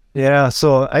 Nope. Yeah.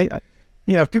 So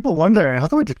people wonder how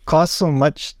come it costs so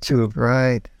much to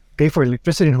pay for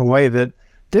electricity in Hawaii. That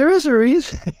there is a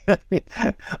reason.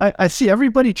 I see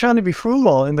everybody trying to be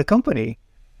frugal in the company,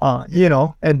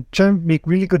 and trying to make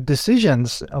really good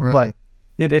decisions. But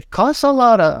it costs a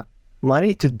lot of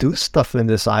money to do stuff in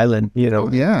this island,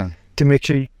 to to make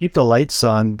sure you keep the lights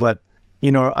on. But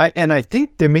I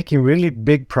think they're making really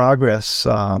big progress.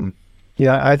 I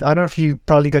don't know if you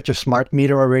probably got your smart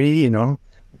meter already. I don't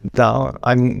think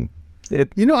I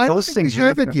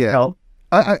have it yet.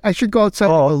 I should go outside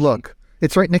and have a look.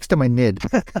 It's right next to my NID.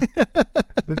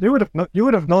 You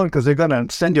would have known because they're gonna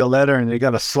send you a letter and they're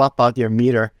gonna swap out your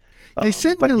meter. They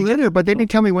sent me a letter, but they didn't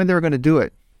tell me when they were going to do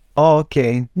it. Oh,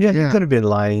 okay. Yeah, you're gonna be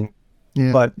lying.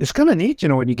 Yeah. But it's kind of neat,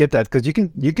 when you get that, because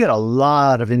you get a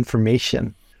lot of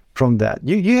information from that.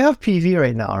 You have PV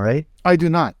right now, right? I do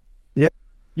not. Yeah,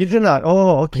 you do not.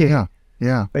 Oh, okay.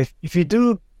 Yeah. If you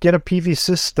do get a PV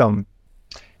system,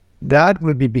 that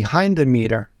would be behind the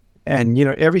meter, and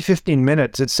every 15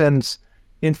 minutes it sends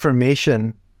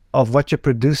information of what you're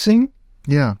producing.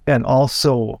 Yeah. And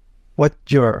also what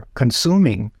you're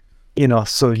consuming.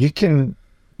 So you can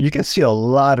see a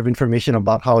lot of information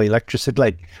about how electricity,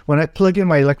 like when I plug in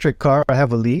my electric car, I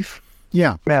have a Leaf.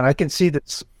 Yeah. Man, I can see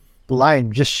this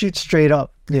line just shoot straight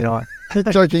up,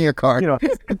 Charging your car.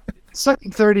 It's like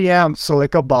 30 amps, so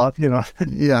like about,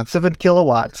 7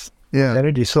 kilowatts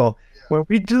energy. So when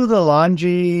we do the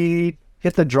laundry,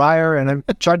 hit the dryer, and I'm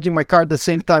charging my car at the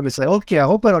same time, it's like, okay, I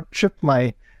hope I don't trip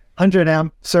my 100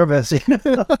 amp service.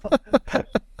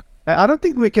 I don't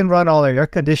think we can run all our air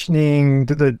conditioning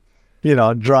to the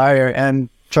dryer and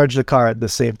charge the car at the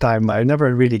same time. I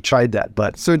never really tried that,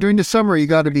 but so during the summer you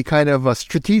got to be kind of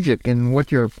strategic in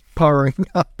what you're powering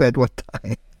up at what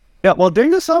time. Yeah, well,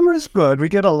 during the summer is good. We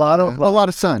get a lot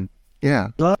of sun. Yeah,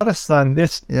 a lot of sun.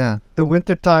 The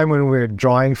winter time when we're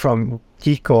drawing from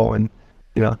Kiko and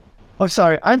Oh,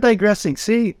 sorry, I'm digressing.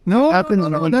 See, no,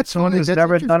 that's someone who's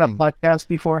never done a podcast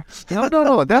before.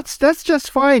 No, that's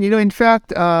just fine. In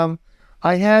fact, I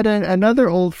had another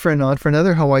old friend on for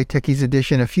another Hawaii Techies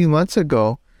edition a few months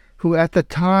ago, who at the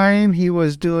time he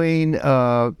was doing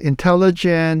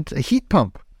intelligent heat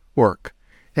pump work,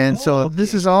 and so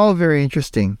this is all very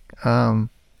interesting. But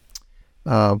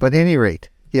at any rate,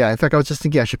 in fact, I was just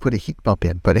thinking I should put a heat pump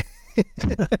in, but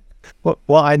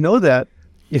well, I know that.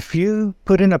 If you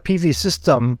put in a PV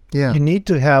system, you need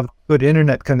to have good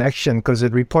internet connection because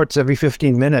it reports every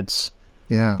 15 minutes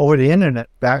over the internet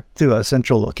back to a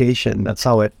central location. That's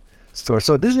how it stores.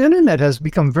 So this internet has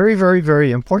become very, very,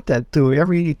 very important to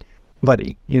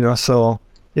everybody, so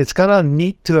it's kind of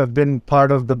neat to have been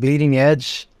part of the bleeding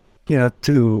edge,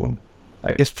 to,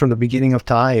 I guess, from the beginning of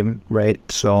time, right?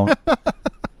 So...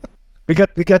 We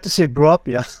got to see it grow up,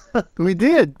 yeah. We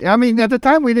did. I mean, at the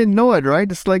time we didn't know it, right?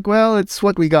 It's like, well, it's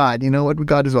what we got. What we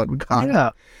got is what we got. Yeah.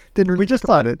 We just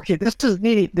thought it. Okay, this is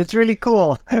neat. It's really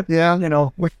cool. Yeah.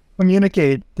 We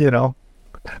communicate,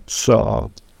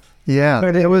 So. Yeah,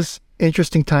 it was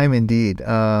interesting time indeed.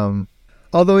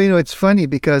 Although, it's funny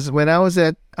because when I was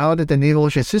out at the Naval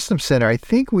Ocean Systems Center, I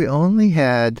think we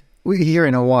here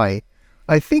in Hawaii,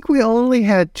 I think we only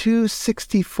had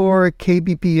 264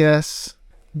 kbps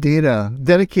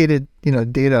dedicated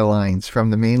data lines from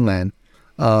the mainland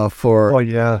for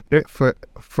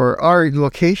our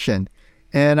location.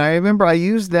 And I remember I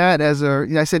used that as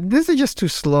I said, this is just too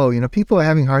slow. People are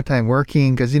having a hard time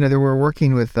working because they were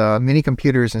working with mini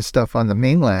computers and stuff on the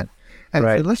mainland. And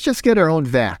I said, let's just get our own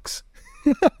VAX.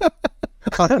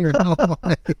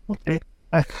 Okay.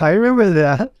 I remember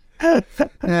that.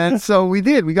 And so we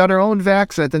did. We got our own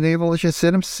VAX at the Naval Ocean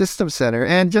Systems Center.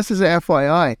 And just as a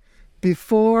FYI,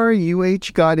 before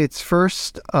UH got its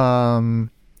first dedicated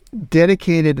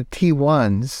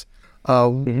T1s,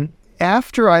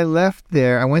 after I left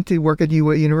there, I went to work at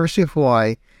University of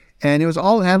Hawaii, and it was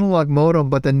all analog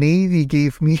modem, but the Navy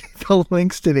gave me the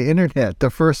links to the internet, the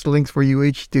first links for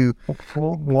UH to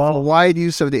wide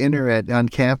use of the internet on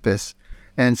campus.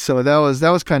 And so that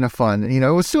was kind of fun. It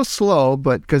was still slow,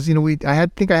 but because I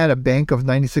think I had a bank of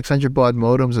 9600 baud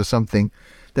modems or something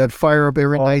that fire up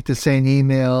every night to send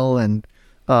email and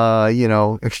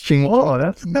exchange. Oh,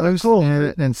 that's kind of cool.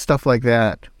 And stuff like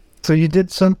that. So you did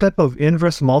some type of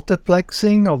inverse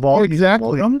multiplexing of all these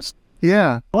modems?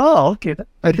 Yeah. Wow, okay.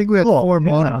 I think we had 4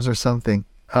 modems or something.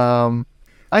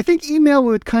 I think email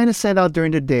we would kind of send out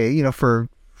during the day,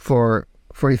 for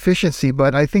efficiency,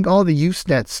 but I think all the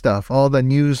Usenet stuff, all the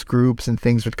news groups and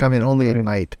things would come in only at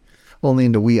night, only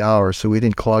in the wee hours, so we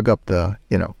didn't clog up the,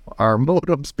 our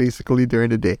modems basically during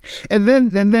the day. And then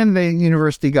the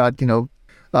university got,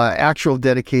 actual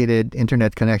dedicated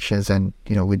internet connections, and,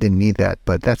 we didn't need that,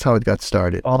 but that's how it got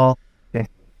started. Oh, okay.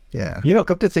 Yeah.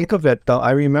 Come to think of it, though,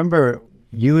 I remember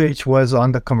UH was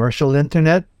on the commercial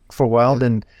internet for a while,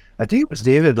 and I think it was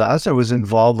David Lazar was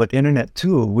involved with Internet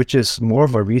 2, which is more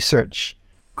of a research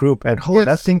group, and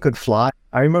that thing could fly.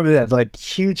 I remember that, like,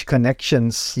 huge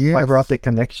connections, fiber optic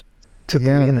connections to the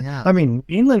internet. I mean,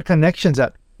 inland connections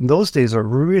at those days are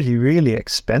really, really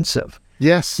expensive.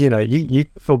 Yes. You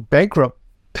feel bankrupt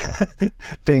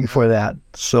paying for that.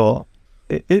 So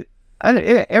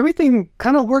everything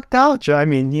kind of worked out. I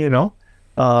mean,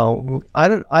 I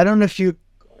don't know if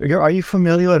are you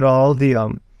familiar at all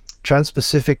the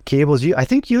Trans-Pacific cables? I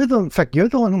think you're the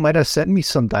one who might have sent me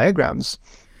some diagrams.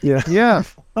 Yeah. Yeah.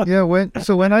 Yeah. When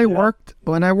I worked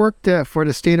for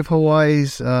the state of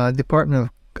Hawaii's Department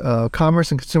of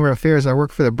Commerce and Consumer Affairs, I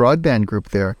worked for the broadband group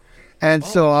there. And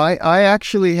so I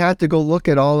actually had to go look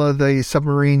at all of the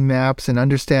submarine maps and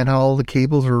understand how all the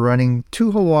cables were running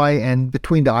to Hawaii and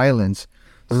between the islands.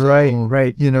 Right.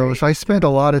 So I spent a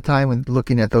lot of time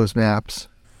looking at those maps.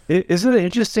 Isn't it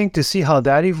interesting to see how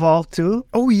that evolved too?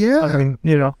 Oh, yeah. I mean,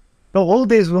 the old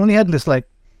days we only had this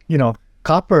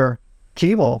copper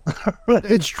cable.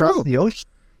 It's true. The ocean.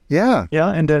 Yeah. Yeah.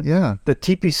 And then the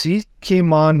TPC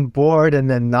came on board, and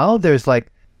then now there's a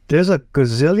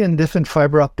gazillion different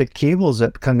fiber optic cables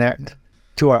that connect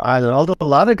to our island. Although a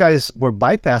lot of guys were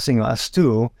bypassing us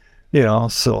too,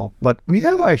 but we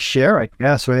have our share, I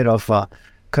guess, right, of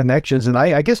connections. And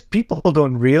I guess people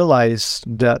don't realize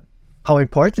that how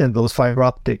important those fiber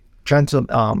optic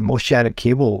oceanic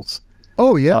cables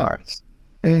are.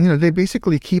 And, they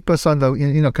basically keep us on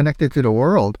the, connected to the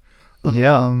world.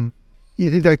 Yeah.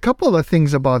 There are a couple of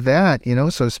things about that,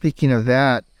 so speaking of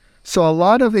that, so a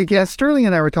lot of Sterling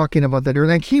and I were talking about that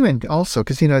earlier, and Keeman also,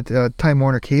 because, Time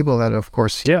Warner Cable, that of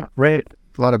course. Yeah, right.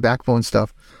 A lot of backbone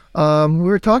stuff. We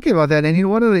were talking about that, and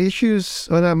one of the issues,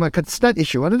 one of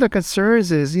the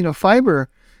concerns is, fiber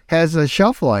has a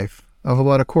shelf life of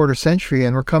about a quarter century,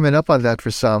 and we're coming up on that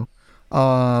for some.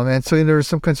 And so there was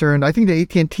some concern. I think the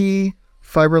AT&T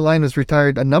fiber line was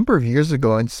retired a number of years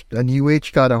ago, and UH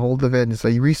got a hold of it, and it's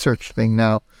a research thing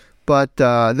now. But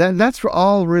that's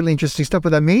all really interesting stuff. But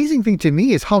the amazing thing to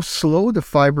me is how slow the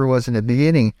fiber was in the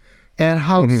beginning, and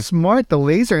how smart the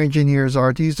laser engineers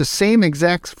are to use the same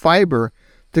exact fiber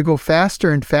to go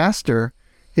faster and faster,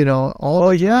 all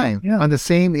the time on the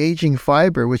same aging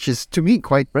fiber, which is to me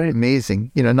quite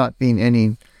amazing. Not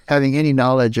having any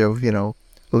knowledge of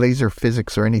laser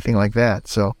physics or anything like that.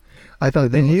 So I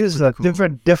thought they use a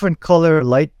different color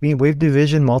light beam wave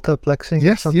division multiplexing.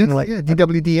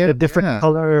 DWDM. The different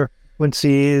color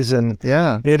frequencies, and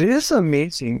it is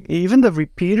amazing. Even the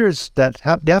repeaters they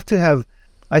have to have.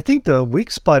 I think the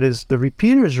weak spot is the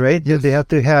repeaters, right? Yes. They have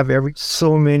to have every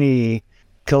so many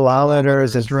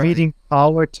kilometers and feeding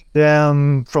power to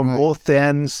them from both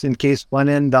ends in case one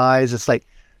end dies. It's like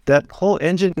that whole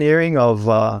engineering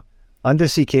of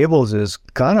undersea cables is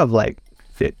kind of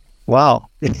wow.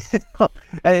 And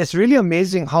it's really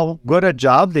amazing how good a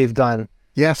job they've done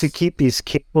to keep these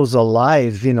cables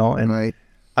alive, and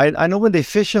I know when they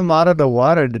fish them out of the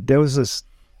water, there was this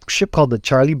ship called the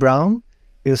Charlie Brown.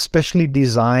 It was specially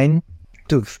designed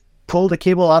to pull the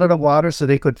cable out of the water so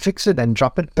they could fix it and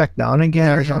drop it back down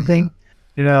again or something.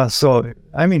 So,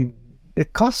 I mean,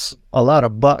 it costs a lot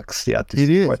of bucks.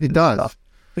 It does. Stuff.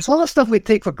 There's all the stuff we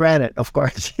take for granted, of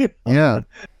course. Yeah,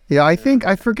 I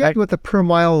forget what the per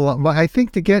mile, but I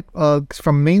think to get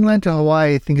from mainland to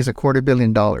Hawaii, I think is $250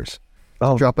 million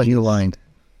to drop a new line.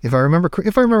 If I remember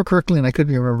correctly, and I could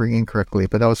be remembering incorrectly,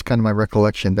 but that was kind of my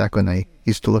recollection back when I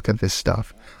used to look at this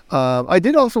stuff. I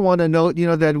did also want to note,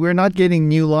 that we're not getting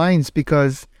new lines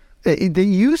because they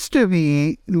used to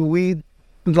be,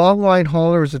 long line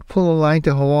haulers would pull a line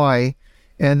to Hawaii,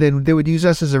 and then they would use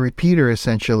us as a repeater,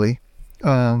 essentially.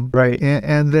 And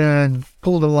then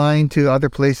pull the line to other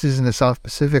places in the South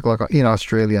Pacific, like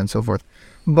Australia and so forth.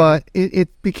 But it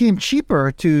became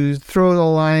cheaper to throw the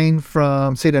line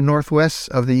from, say, the northwest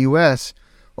of the U.S.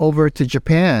 over to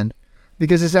Japan,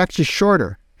 because it's actually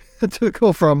shorter to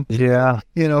go from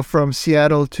from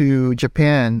Seattle to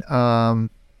Japan.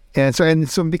 And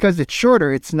so because it's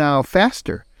shorter, it's now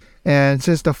faster. And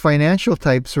since the financial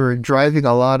types were driving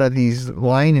a lot of these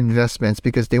line investments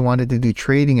because they wanted to do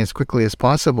trading as quickly as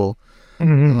possible,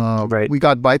 we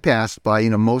got bypassed by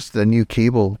most of the new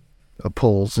cable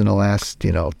pulls in the last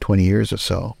 20 years or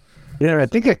so. Yeah, I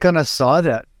think I kind of saw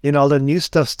that. The new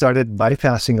stuff started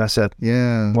bypassing us at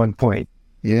one point.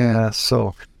 Yeah.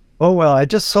 So, I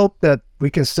just hope that we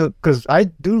can still, because I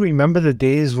do remember the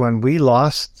days when we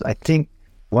lost, I think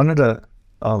one of the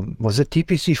was it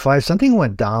TPC-5? Something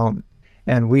went down,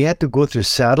 and we had to go through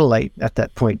satellite at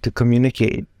that point to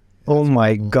communicate. Oh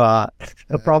my God.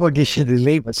 The propagation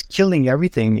delay was killing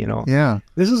everything, Yeah.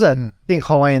 This was I think,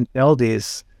 Hawaiian Tel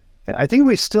days. I think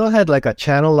we still had like a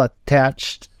channel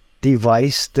attached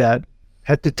device that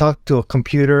had to talk to a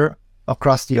computer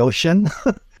across the ocean.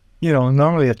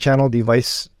 Normally a channel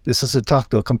device is supposed to talk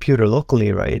to a computer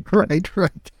locally, right?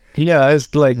 Right. Yeah,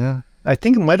 it's like I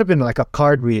think it might have been like a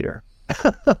card reader.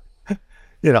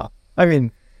 I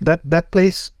mean, that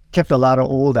place kept a lot of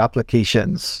old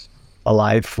applications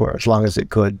alive for as long as it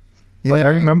could. Yeah. But I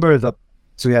remember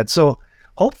so we had. So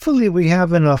hopefully we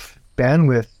have enough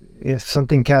bandwidth if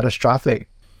something catastrophic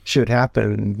should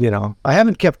happen. I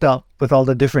haven't kept up with all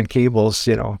the different cables.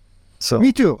 So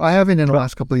me too. I haven't in the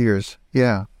last couple of years.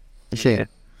 Yeah, shame.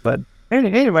 But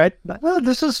anyway, well,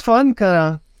 this is fun.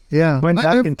 Kind of went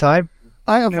back in time.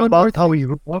 I have fun about how we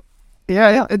grew up.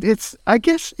 Yeah. It's I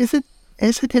guess is it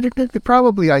internet?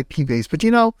 Probably IP based. But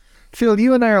Phil,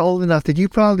 you and I are old enough that you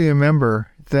probably remember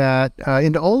that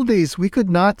in the old days we could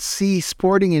not see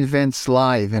sporting events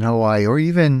live in Hawaii, or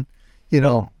even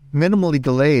minimally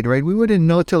delayed. Right? We wouldn't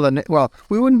know till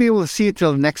we wouldn't be able to see it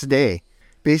till the next day.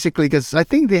 Basically, because I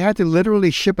think they had to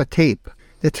literally ship a tape.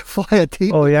 They had to fly a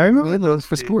tape. Oh, yeah, I remember those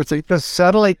for sports. Because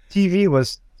satellite TV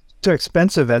was too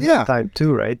expensive at the time,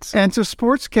 too, right? And so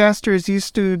sportscasters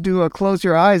used to do a close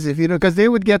your eyes, because they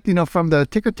would get, from the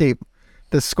ticker tape,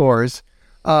 the scores.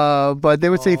 But they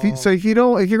would say, if you're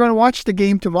going to watch the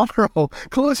game tomorrow,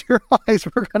 close your eyes.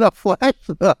 We're going to flash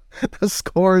the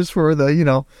scores for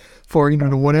the,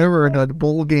 whatever, the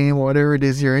bowl game, whatever it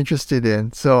is you're interested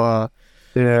in. So,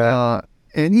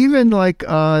 and even like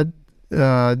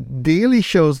daily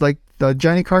shows like the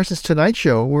Johnny Carson's Tonight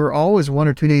Show were always 1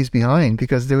 or 2 days behind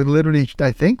because they would literally,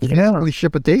 I think, physically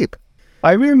ship a tape.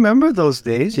 I remember those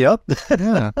days. Yep.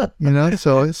 Yeah.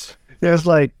 So there's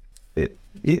like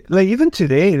even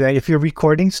today, like if you're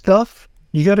recording stuff,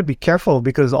 you got to be careful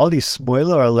because all these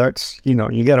spoiler alerts,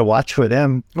 you got to watch for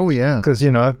them. Oh yeah. Because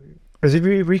if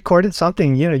you recorded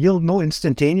something, you'll know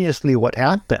instantaneously what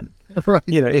happened. Right.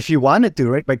 If you wanted to,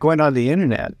 right, by going on the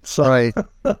internet. So right.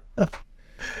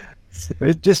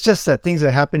 It's just that things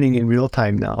are happening in real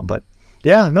time now. But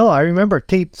I remember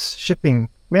tapes shipping.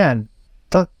 Man,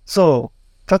 talk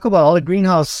about all the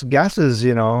greenhouse gases,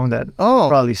 that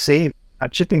probably save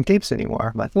not shipping tapes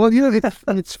anymore. But well,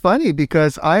 it's funny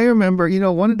because I remember,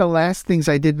 one of the last things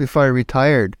I did before I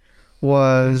retired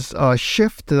was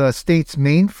shift the state's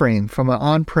mainframe from an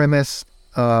on-premise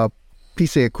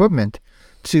piece of equipment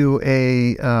to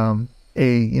a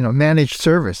managed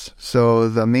service. So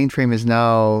the mainframe is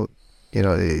now,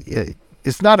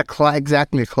 it's not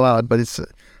exactly a cloud, but it's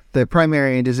the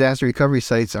primary and disaster recovery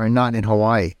sites are not in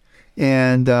Hawaii.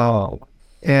 And one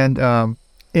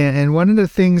of the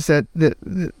things that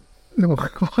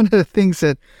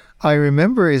I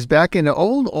remember is back in the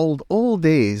old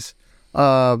days.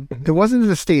 It wasn't in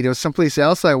the state; it was someplace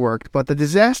else I worked. But the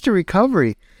disaster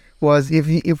recovery was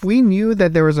if we knew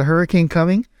that there was a hurricane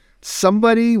coming,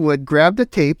 somebody would grab the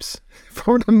tapes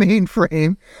from the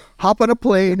mainframe, hop on a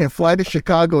plane, and fly to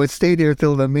Chicago and stay there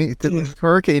till the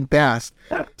hurricane passed.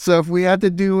 So if we had to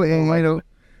do a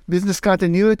business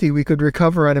continuity, we could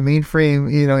recover on a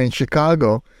mainframe, in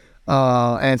Chicago,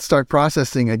 and start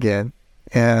processing again.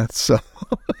 And so,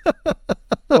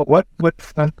 what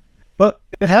fun! But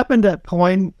it happened at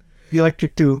Hawaiian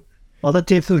Electric too. All the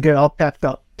tapes would get all packed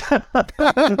up.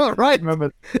 Right.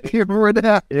 You remember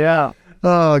that? Yeah.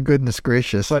 Oh, goodness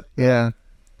gracious. But yeah.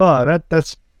 Oh,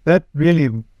 that really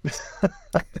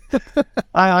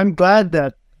I'm glad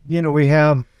that we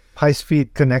have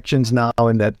high-speed connections now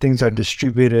and that things are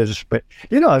distributed. But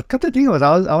a couple of things was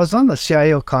I was on the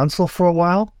CIO council for a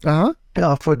while.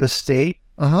 For the state.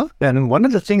 And one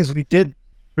of the things we did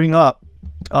bring up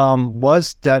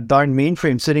was that darn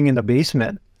mainframe sitting in the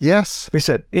basement. Yes. We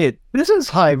said, this is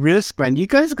high risk, man. You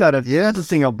guys got to do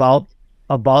something about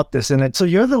this. And so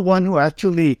you're the one who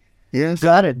actually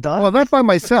got it done. Well, not by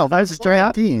myself. I was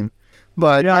a team.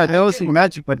 But I was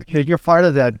imagine, but you're part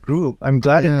of that group. I'm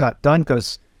glad it got done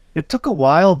because it took a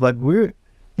while, but we're,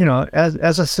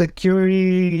 as a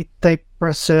security type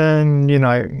person,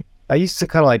 I used to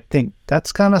kind of think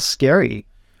that's kind of scary.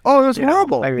 Oh, it was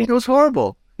horrible. It was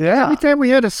horrible. Yeah. Every time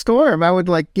we had a storm, I would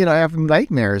have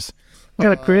nightmares.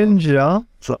 Kind of cringe, So.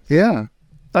 Yeah.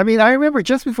 I mean, I remember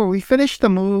just before we finished the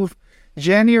move,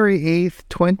 January 8th,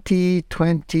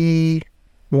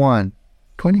 2021.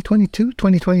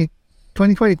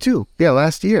 2022. Yeah,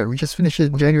 last year. We just finished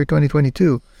it in January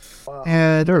 2022. Wow.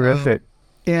 And terrific.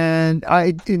 In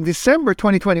December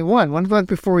 2021, one month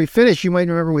before we finished, you might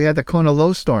remember we had the Kona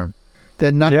low storm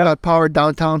that knocked out power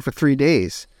downtown for 3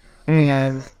 days.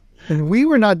 And we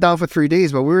were not down for 3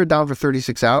 days, but we were down for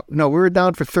 36 hours. No, we were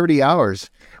down for 30 hours.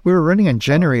 We were running a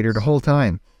generator the whole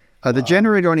time. The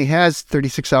generator only has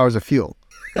 36 hours of fuel.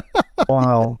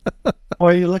 Wow.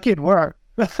 Well, you're lucky it worked.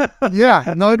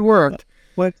 Yeah, no, it worked.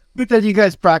 But good that you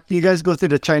guys practice. You guys go through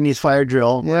the Chinese fire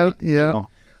drill. Yeah, yeah.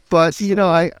 But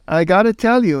I got to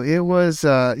tell you, it was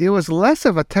less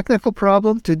of a technical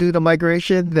problem to do the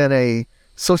migration than a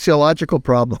sociological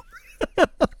problem.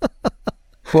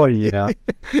 Well, yeah.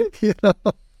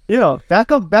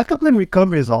 Backup and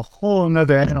recovery is a whole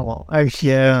nother animal.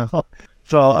 Yeah.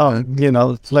 So,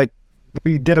 it's like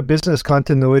we did a business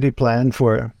continuity plan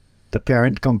for the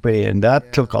parent company, and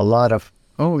that took a lot of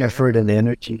effort and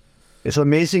energy. It's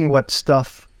amazing what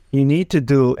stuff you need to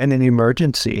do in an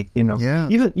emergency, Yeah.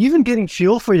 Even getting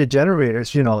fuel for your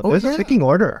generators, there's a picking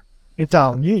order. It's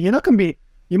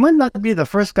you might not be the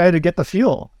first guy to get the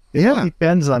fuel. Yeah. It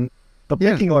depends on the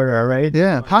picking order, right?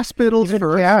 Yeah. Hospitals Even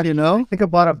first, cash. Think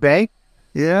about a bank.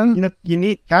 Yeah. You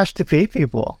need cash to pay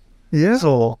people. Yeah.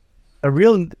 So a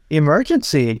real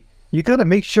emergency, you got to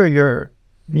make sure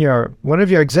one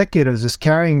of your executives is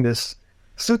carrying this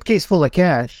suitcase full of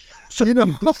cash. So,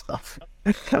 stuff.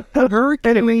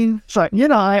 Hurricane. So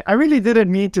I really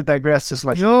didn't mean to digress this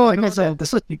much. No, like I said, this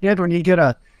is what you get when you get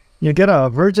a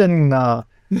virgin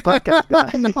podcast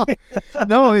guy.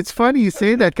 No, it's funny you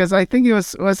say that because I think it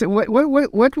was it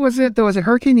what was it? There was a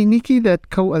Hurricane Iniki that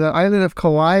the island of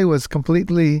Kauai was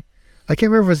completely. I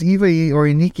can't remember if it was Iwa or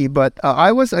Iniki, but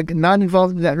I was not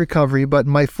involved in that recovery. But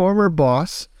my former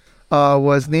boss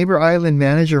was Neighbor Island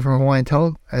manager for Hawaiian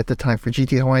Tel at the time, for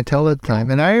GT Hawaiian Tel at the time,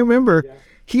 and I remember. Yeah.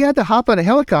 He had to hop on a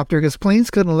helicopter because planes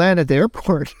couldn't land at the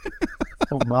airport.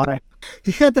 Oh, my.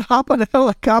 He had to hop on a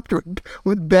helicopter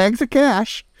with bags of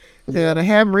cash and a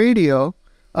ham radio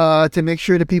to make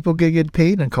sure that people could get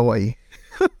paid in Kauai.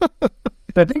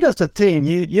 I think that's the thing.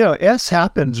 S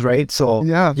happens, right? So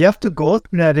you have to go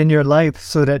through that in your life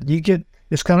so that you get,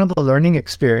 it's kind of a learning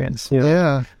experience.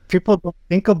 Yeah. People don't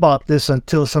think about this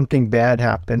until something bad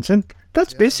happens. And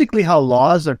that's basically how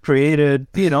laws are created,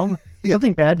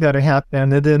 Something bad got to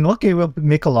happen, and then we'll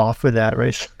make a law for that,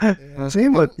 right? Yeah.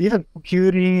 Same with even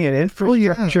computing and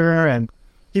infrastructure and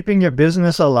keeping your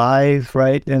business alive,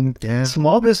 right? And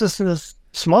small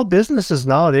businesses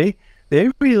now they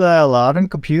rely a lot on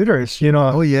computers. The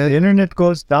internet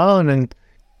goes down, and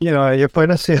your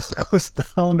point of sale goes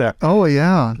down there. Oh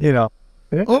yeah,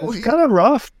 it's kind of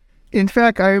rough. In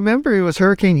fact, I remember it was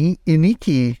Hurricane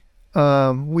Iniki.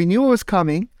 We knew it was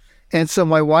coming. And so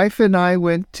my wife and I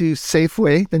went to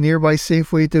Safeway, the nearby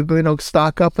Safeway, to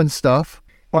stock up and stuff.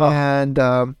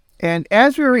 Wow. And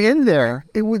as we were in there,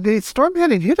 the storm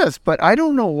hadn't hit us, but I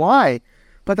don't know why.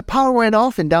 But the power went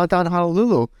off in downtown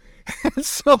Honolulu, and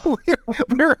so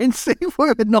we're in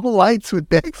Safeway with no lights, with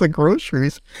bags of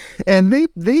groceries, and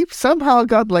they somehow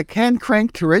got like hand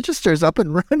cranked registers up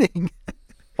and running.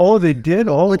 Oh, they did.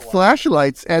 With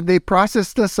flashlights, and they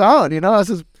processed us out.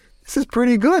 This is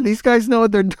pretty good. These guys know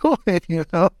what they're doing,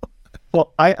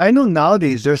 Well, I know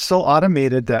nowadays they're so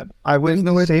automated that I went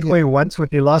to Safeway once when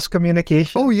they lost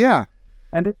communication. Oh, yeah.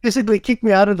 And it basically kicked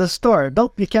me out of the store.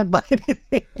 Nope, you can't buy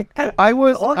anything. I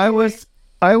was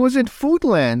in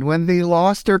Foodland when they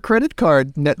lost their credit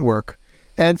card network.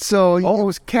 And so it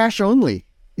was cash only.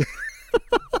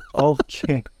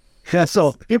 Okay. Yeah,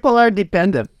 so people are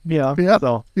dependent. Yeah.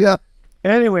 So,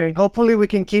 anyway, hopefully we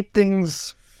can keep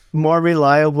things more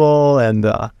reliable and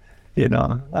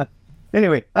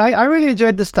anyway, I really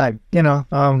enjoyed this time.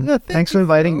 Thanks for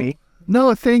inviting me.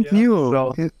 No, thank you.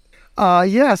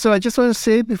 So I just want to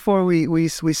say before we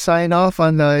sign off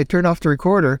I turn off the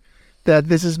recorder that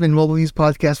this has been Mobile News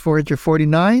Podcast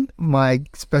 449. My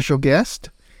special guest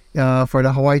for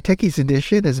the Hawaii Techies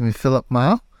edition has been Philip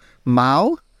Mao,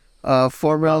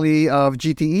 formerly of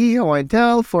GTE Hawaiian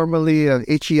Tel, formerly of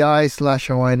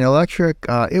HEI/Hawaiian Electric.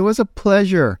 It was a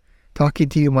pleasure talking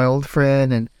to you, my old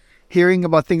friend, and hearing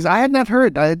about things I had not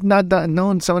heard. I had not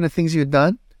known some of the things you had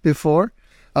done before,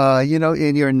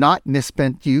 in your not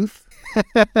misspent youth.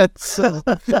 So,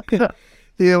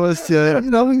 it was,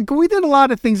 we did a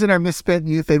lot of things in our misspent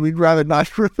youth that we'd rather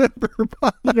not remember.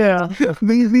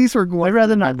 These were going. I'd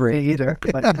rather not bring either.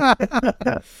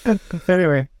 But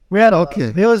anyway.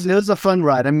 It was a fun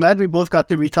ride. I'm glad we both got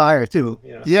to retire too.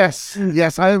 Yes,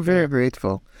 I'm very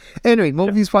grateful. Anyway,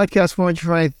 Mobile News Podcast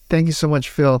 449. Thank you so much,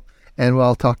 Phil, and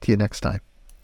I'll talk to you next time.